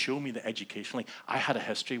do was show me that educationally, I had a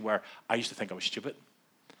history where I used to think I was stupid.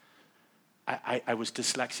 I was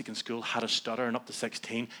dyslexic in school, had a stutter, and up to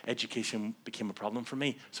 16, education became a problem for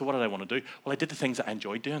me. So what did I want to do? Well, I did the things that I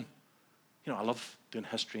enjoyed doing. You know, I love doing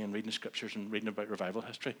history and reading the scriptures and reading about revival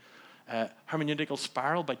history. Hermeneutical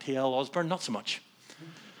Spiral by T.L. Osborne, not so much.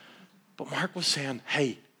 But Mark was saying,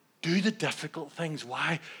 hey, do the difficult things.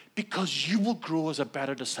 Why? Because you will grow as a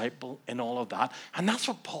better disciple in all of that. And that's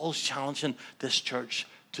what Paul's challenging this church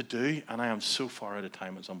to do. And I am so far out of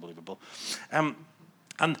time, it's unbelievable. And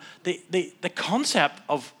the concept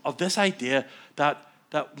of this idea that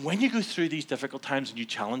when you go through these difficult times and you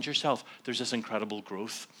challenge yourself, there's this incredible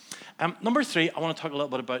growth. Number 3, I want to talk a little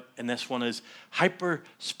bit about in this one is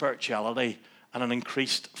hyper-spirituality and an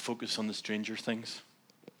increased focus on the Stranger Things.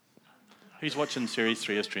 Who's watching series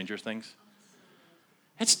 3 of Stranger Things?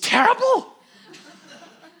 It's terrible.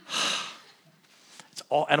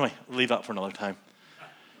 Anyway, leave that for another time.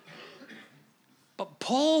 But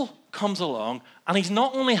Paul comes along, and he's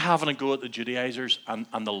not only having a go at the Judaizers and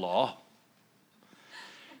the law.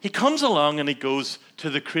 He comes along and he goes to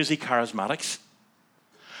the crazy charismatics,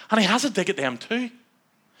 and he has a dig at them too.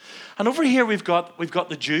 And over here we've got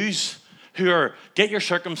the Jews who are, get your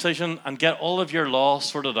circumcision and get all of your law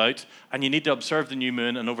sorted out, and you need to observe the new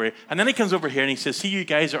moon, and over here. And then he comes over here and he says, see, you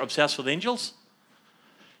guys are obsessed with angels?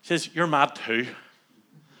 He says, you're mad too.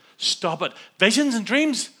 Stop it. Visions and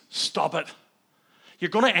dreams, stop it. You're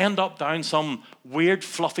going to end up down some weird,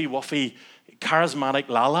 fluffy, wuffy, charismatic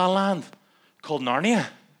la-la land called Narnia.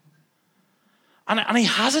 And he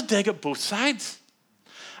has a dig at both sides.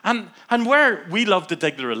 And where we love to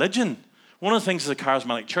dig the religion, one of the things as a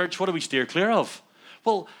charismatic church, what do we steer clear of?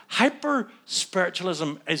 Well,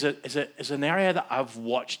 hyper-spiritualism is an area that I've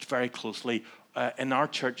watched very closely in our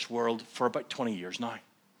church world for about 20 years now.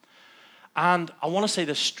 And I want to say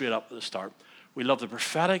this straight up at the start. We love the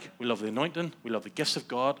prophetic, we love the anointing, we love the gifts of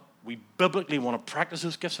God. We biblically want to practice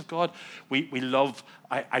those gifts of God. We love,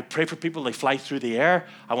 I pray for people, they fly through the air.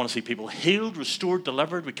 I want to see people healed, restored,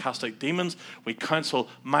 delivered. We cast out demons. We counsel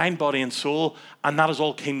mind, body, and soul. And that is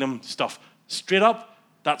all kingdom stuff. Straight up,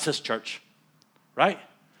 that's this church, right?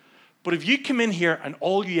 But if you come in here and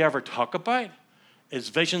all you ever talk about is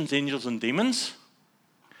visions, angels, and demons,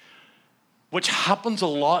 which happens a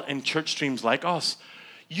lot in church streams like us,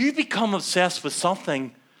 you become obsessed with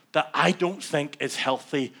something that I don't think is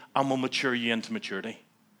healthy and will mature you into maturity.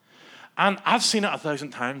 And I've seen it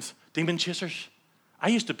 1,000 times. Demon chasers. I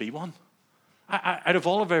used to be one. Out of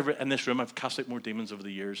all of in this room, I've cast out more demons over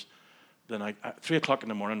the years than at 3 o'clock in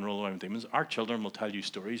the morning, roll around demons. Our children will tell you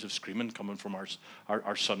stories of screaming coming from our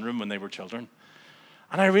sunroom when they were children.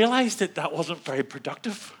 And I realized that wasn't very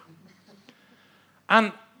productive.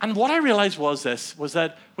 And what I realized was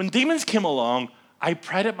that when demons came along, I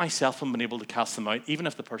prided myself on being able to cast them out, even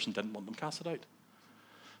if the person didn't want them casted out.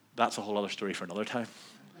 That's a whole other story for another time.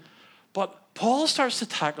 But Paul starts to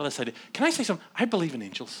tackle this idea. Can I say something? I believe in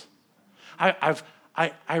angels. I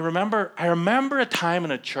remember a time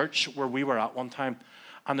in a church where we were at one time,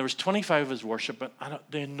 and there was 25 of us worshiping, and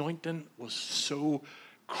the anointing was so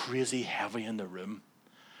crazy heavy in the room.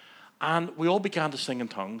 And we all began to sing in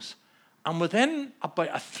tongues. And within about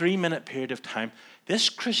a 3-minute period of time, this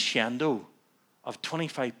crescendo of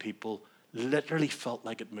 25 people literally felt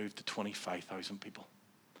like it moved to 25,000 people.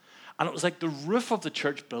 And it was like the roof of the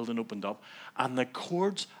church building opened up, and the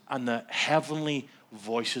chords and the heavenly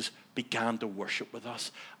voices began to worship with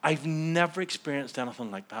us. I've never experienced anything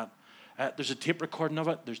like that. There's a tape recording of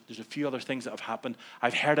it. There's a few other things that have happened.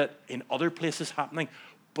 I've heard it in other places happening,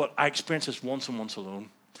 but I experienced this once and once alone.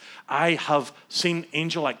 I have seen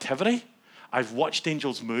angel activity. I've watched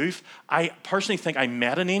angels move. I personally think I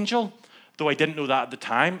met an angel, though I didn't know that at the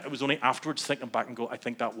time. It was only afterwards thinking back and go, I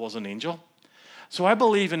think that was an angel. So I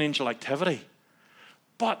believe in angel activity.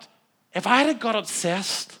 But if I had got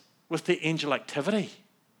obsessed with the angel activity,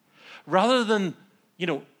 rather than,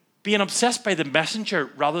 being obsessed by the messenger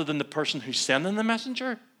rather than the person who's sending the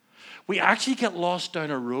messenger, we actually get lost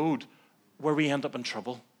down a road where we end up in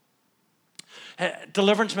trouble.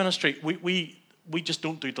 Deliverance ministry, we just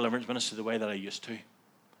don't do deliverance ministry the way that I used to.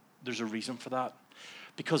 There's a reason for that.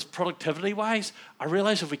 Because productivity-wise, I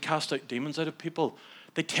realize if we cast out demons out of people,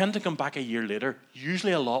 they tend to come back a year later,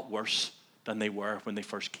 usually a lot worse than they were when they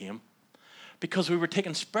first came. Because we were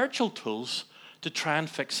taking spiritual tools to try and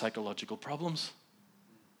fix psychological problems.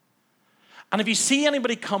 And if you see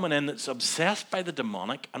anybody coming in that's obsessed by the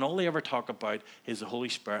demonic and all they ever talk about is the Holy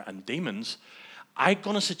Spirit and demons, I'm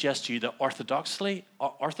going to suggest to you that orthodox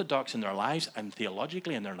in their lives and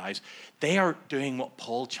theologically in their lives, they are doing what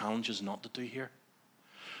Paul challenges not to do here.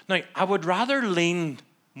 Now, I would rather lean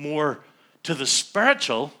more to the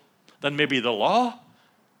spiritual than maybe the law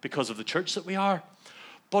because of the church that we are.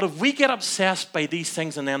 But if we get obsessed by these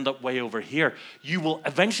things and end up way over here, you will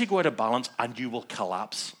eventually go out of balance and you will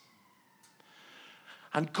collapse.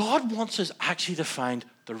 And God wants us actually to find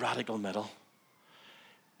the radical middle.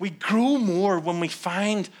 We grow more when we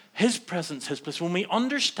find His presence, His place, when we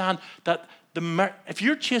understand that if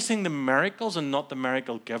you're chasing the miracles and not the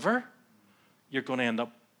miracle giver, you're going to end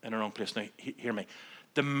up in a wrong place. Now, hear me.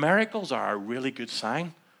 The miracles are a really good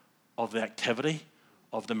sign of the activity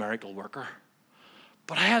of the miracle worker.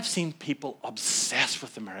 But I have seen people obsessed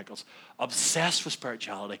with the miracles, obsessed with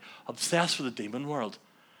spirituality, obsessed with the demon world.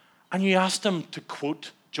 And you ask them to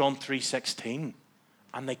quote John 3:16,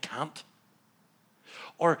 and they can't.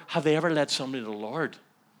 Or have they ever led somebody to the Lord?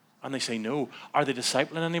 And they say no. Are they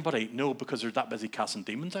discipling anybody? No, because they're that busy casting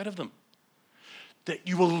demons out of them. That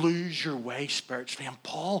you will lose your way spiritually. And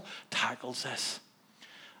Paul tackles this.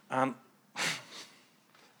 And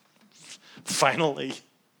finally,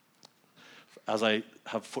 as I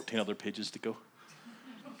have 14 other pages to go,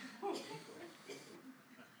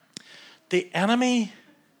 the enemy's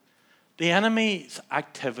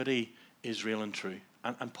activity is real and true.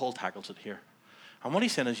 And Paul tackles it here. And what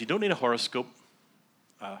he's saying is you don't need a horoscope.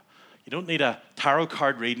 You don't need a tarot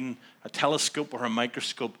card reading, a telescope or a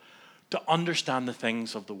microscope to understand the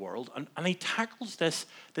things of the world. And he tackles this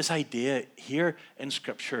idea here in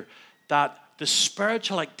Scripture that the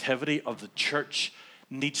spiritual activity of the church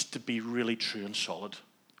needs to be really true and solid.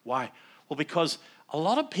 Why? Well, because a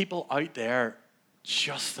lot of people out there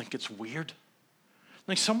just think it's weird.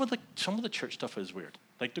 Like some of the church stuff is weird.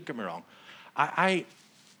 Like, don't get me wrong. I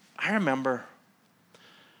remember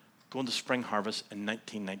going to Spring Harvest in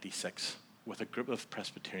 1996 with a group of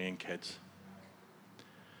Presbyterian kids.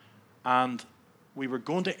 And we were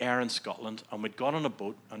going to Ayr in Scotland, and we'd gone on a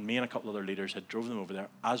boat, and me and a couple other leaders had drove them over there,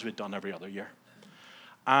 as we'd done every other year.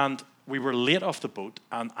 And we were late off the boat,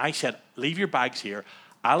 and I said, leave your bags here,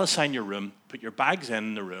 I'll assign your room, put your bags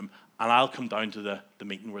in the room, and I'll come down to the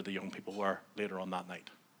meeting where the young people were later on that night.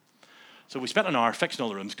 So we spent an hour fixing all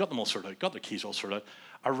the rooms, got them all sorted out, got their keys all sorted out,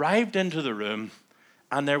 arrived into the room,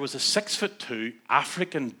 and there was a 6'2"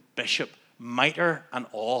 African bishop, mitre and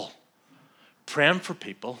all, praying for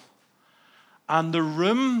people. And the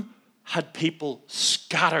room had people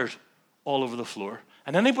scattered all over the floor.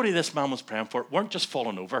 And anybody this man was praying for weren't just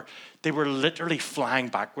falling over. They were literally flying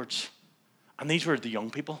backwards. And these were the young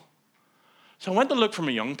people. So I went to look for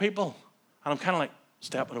my young people. And I'm kind of like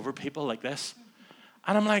stepping over people like this.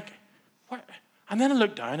 And I'm like, what? And then I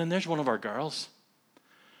look down and there's one of our girls.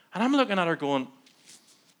 And I'm looking at her going,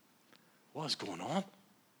 what is going on?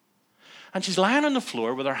 And she's lying on the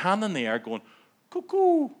floor with her hand in the air going,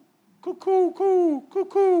 cuckoo, cuckoo, coo,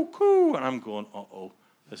 cuckoo, coo. And I'm going, uh-oh,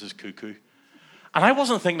 this is cuckoo. And I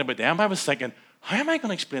wasn't thinking about them. I was thinking, how am I going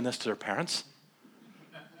to explain this to their parents?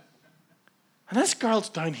 And this girl's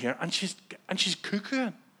down here and she's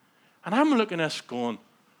cuckooing. And I'm looking at this going,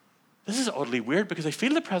 this is oddly weird because I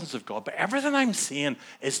feel the presence of God, but everything I'm seeing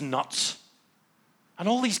is nuts. And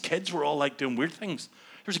all these kids were all like doing weird things.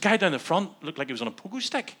 There was a guy down the front, looked like he was on a pogo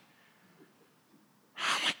stick.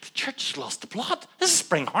 I'm like, the church has lost the plot. This is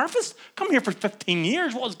spring harvest. Come here for 15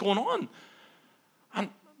 years. What is going on? And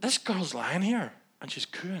this girl's lying here and she's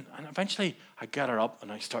cooing. And eventually I get her up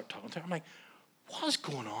and I start talking to her. I'm like, what is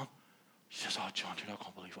going on? She says, oh, John, you're not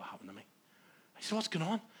going to believe what happened to me. I said, what's going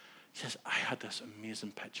on? She says, I had this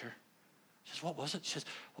amazing picture. She says, what was it? She says,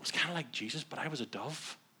 well, it was kind of like Jesus, but I was a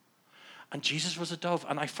dove. And Jesus was a dove.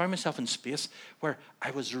 And I found myself in space where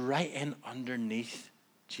I was right in underneath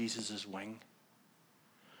Jesus' wing.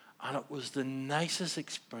 And it was the nicest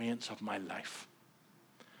experience of my life.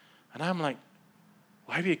 And I'm like,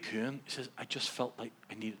 why were you cooing? He says, I just felt like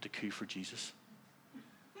I needed to coo for Jesus.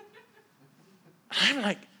 And I'm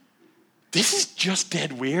like, this is just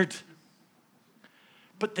dead weird.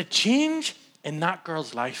 But the change in that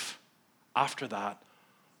girl's life after that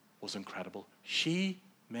was incredible. She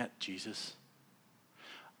met Jesus.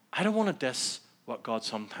 I don't want to diss what God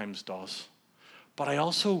sometimes does, but I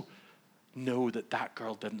also know that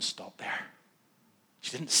girl didn't stop there.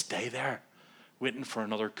 She didn't stay there waiting for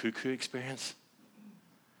another cuckoo experience.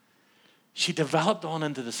 She developed on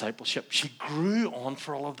into discipleship. She grew on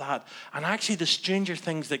for all of that. And actually the stranger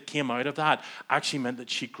things that came out of that actually meant that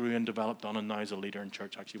she grew and developed on and now is a leader in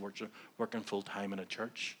church, actually working full time in a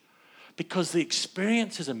church. Because the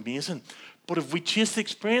experience is amazing. But if we chase the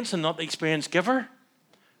experience and not the experience giver,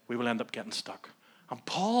 we will end up getting stuck. And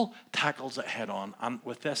Paul tackles it head on. And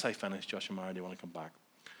with this I finish. Josh and Mary, do you want to come back?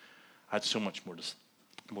 I had so much more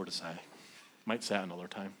to say. Might say it another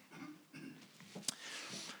time.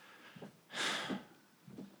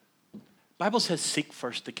 Bible says, seek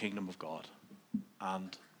first the kingdom of God,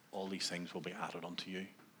 and all these things will be added unto you.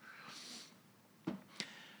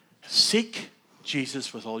 Seek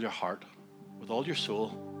Jesus with all your heart, with all your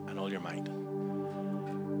soul, and all your mind.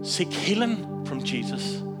 Seek healing from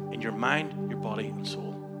Jesus in your mind, your body, and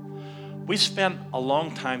soul. We've spent a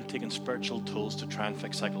long time taking spiritual tools to try and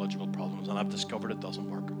fix psychological problems, and I've discovered it doesn't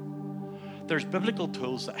work. There's biblical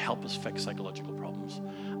tools that help us fix psychological problems.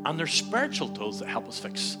 And there's spiritual tools that help us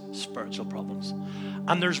fix spiritual problems.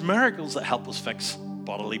 And there's miracles that help us fix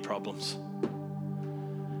bodily problems.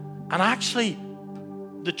 And actually,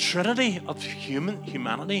 the trinity of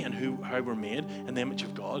humanity and how we're made in the image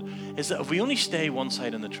of God is that if we only stay one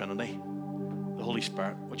side in the Trinity, the Holy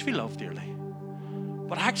Spirit, which we love dearly,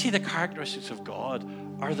 but actually the characteristics of God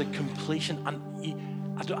are the completion.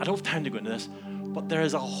 And I don't have time to go into this, but there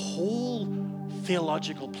is a whole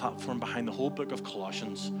theological platform behind the whole book of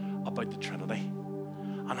Colossians about the Trinity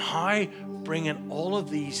and how bringing all of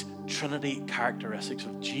these Trinity characteristics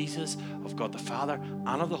of Jesus, of God the Father,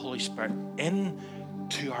 and of the Holy Spirit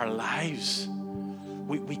into our lives,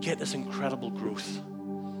 we get this incredible growth.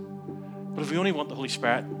 But if we only want the Holy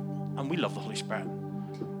Spirit, and we love the Holy Spirit,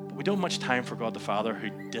 but we don't have much time for God the Father who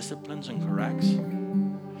disciplines and corrects,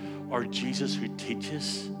 or Jesus who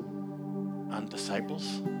teaches and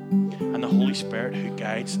disciples, and the Holy Spirit who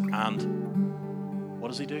guides, and what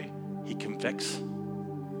does he do? He convicts.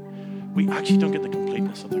 We actually don't get the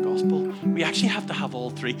completeness of the gospel. We actually have to have all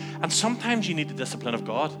three. And sometimes you need the discipline of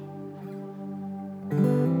God.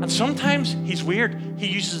 And sometimes he's weird. He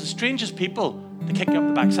uses the strangest people to kick you up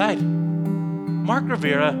the backside. Mark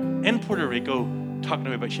Rivera in Puerto Rico talking to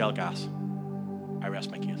me about shale gas. I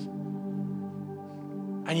rest my case.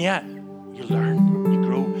 And yet, you learn, you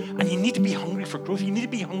grow, and you need to be hungry for growth. You need to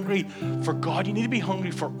be hungry for God. You need to be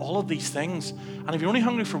hungry for all of these things. And if you're only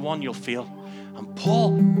hungry for one, you'll fail. And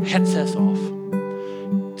Paul hits this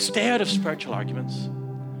off. Stay out of spiritual arguments.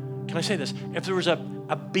 Can I say this? If there was a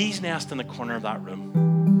bee's nest in the corner of that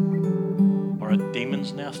room, or a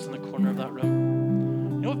demon's nest in the corner of that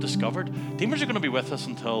room, you know what I've discovered? Demons are going to be with us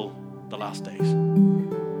until the last days.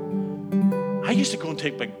 I used to go and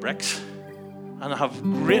take big bricks and have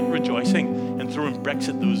great rejoicing in throwing bricks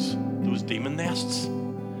at those demon nests.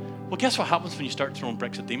 Well, guess what happens when you start throwing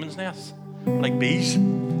bricks at demons' nests? Like bees.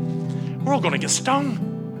 We're all going to get stung.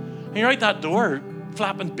 And you're out that door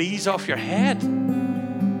flapping bees off your head.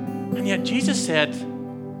 And yet Jesus said,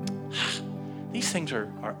 these things are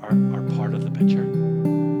part of the picture.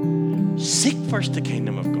 Seek first the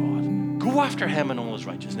kingdom of God. Go after him and all his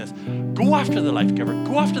righteousness. Go after the life giver.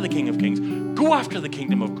 Go after the King of Kings. Go after the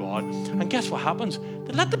kingdom of God. And guess what happens?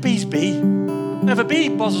 Then let the bees be. And if a bee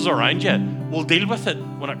buzzes around you, we'll deal with it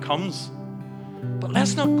when it comes. But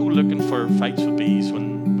let's not go looking for fights with bees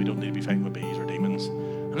when we don't need to be fighting with bees or demons.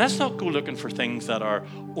 And let's not go looking for things that are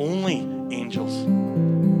only angels.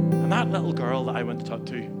 And that little girl that I went to talk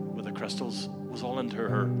to with the crystals was all into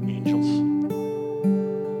her angels.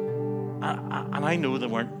 And I know they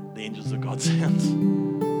weren't the angels that God sends.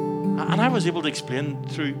 And I was able to explain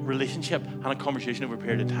through relationship and a conversation over a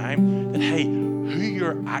period of time that, hey, who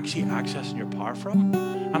you're actually accessing your power from.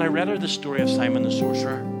 And I read her the story of Simon the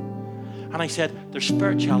sorcerer. And I said, there's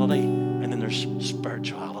spirituality and then there's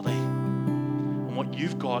spirituality. And what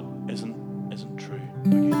you've got isn't true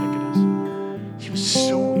like you think it is. She was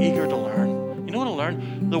so eager to learn. You know what to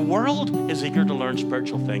learn? The world is eager to learn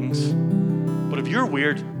spiritual things. But if you're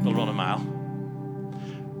weird, they'll run a mile.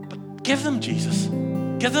 But give them Jesus.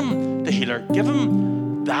 Give them the healer. Give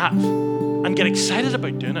them that. And get excited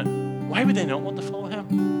about doing it. Why would they not want to follow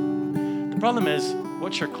him? The problem is,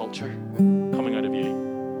 what's your culture coming out of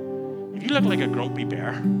you? If you look like a grumpy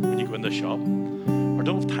bear when you go in the shop, or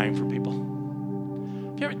don't have time for people,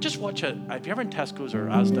 if you ever just watch it, if you're ever in Tesco's or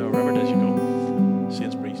Asda or wherever it is you go,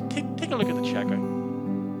 Sainsbury's, take a look at the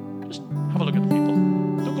checkout. Just have a look at the people.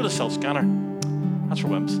 Don't go to self-scanner. That's for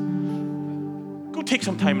wimps. Go take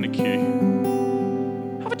some time in the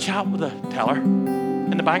queue. Have a chat with the teller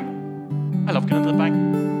in the bank. I love going into the bank.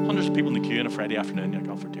 Hundreds of people in the queue on a Friday afternoon. You're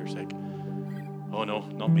like, oh, for dear's sake. Oh no,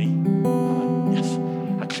 not me. I'm like, yes.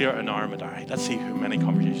 I clear out an hour in my diary. Let's see how many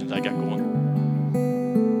conversations I get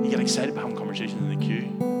going. You get excited about having conversations in the queue.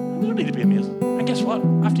 And they don't need to be amazing. And guess what?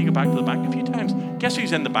 After you go back to the bank a few times, guess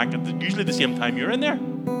who's in the bank at usually the same time you're in there?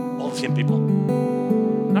 All the same people.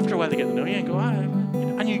 And after a while they get to know you and go,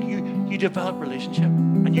 and you develop relationship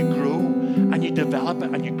and you grow and you develop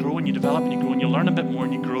it and you grow and you develop and you grow and you learn a bit more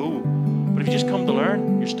and you grow. But if you just come to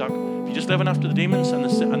learn, you're stuck. If you're just living after the demons and the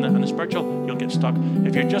spiritual, you'll get stuck.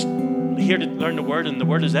 If you're just here to learn the word and the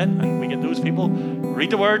word is it, and we get those people,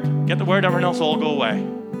 read the word, get the word, everyone else will all go away.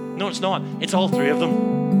 No, it's not. It's all three of them.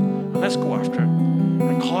 And let's go after it.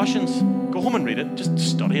 And Colossians, go home and read it. Just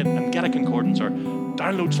study it and get a concordance or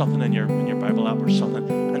download something in your Bible app or something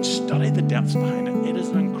and study the depths behind it. It is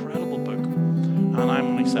an incredible book. And I'm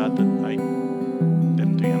only sad that I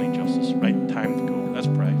didn't do any justice. Right, time to go. Let's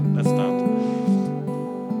pray. Let's stand.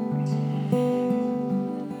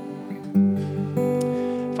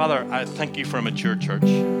 Father, I thank you for a mature church.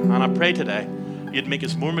 And I pray today you'd make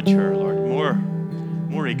us more mature, Lord,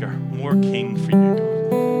 more eager, more keen for you, God.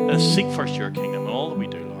 Let us seek first your kingdom and all that we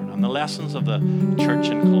do, Lord. And the lessons of the church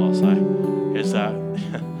in Colossae is that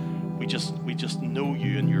we just know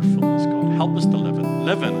you in your fullness, God. Help us to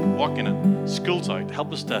live in and walk in it. School's out.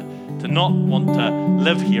 Help us to not want to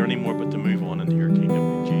live here anymore, but to move on into your kingdom.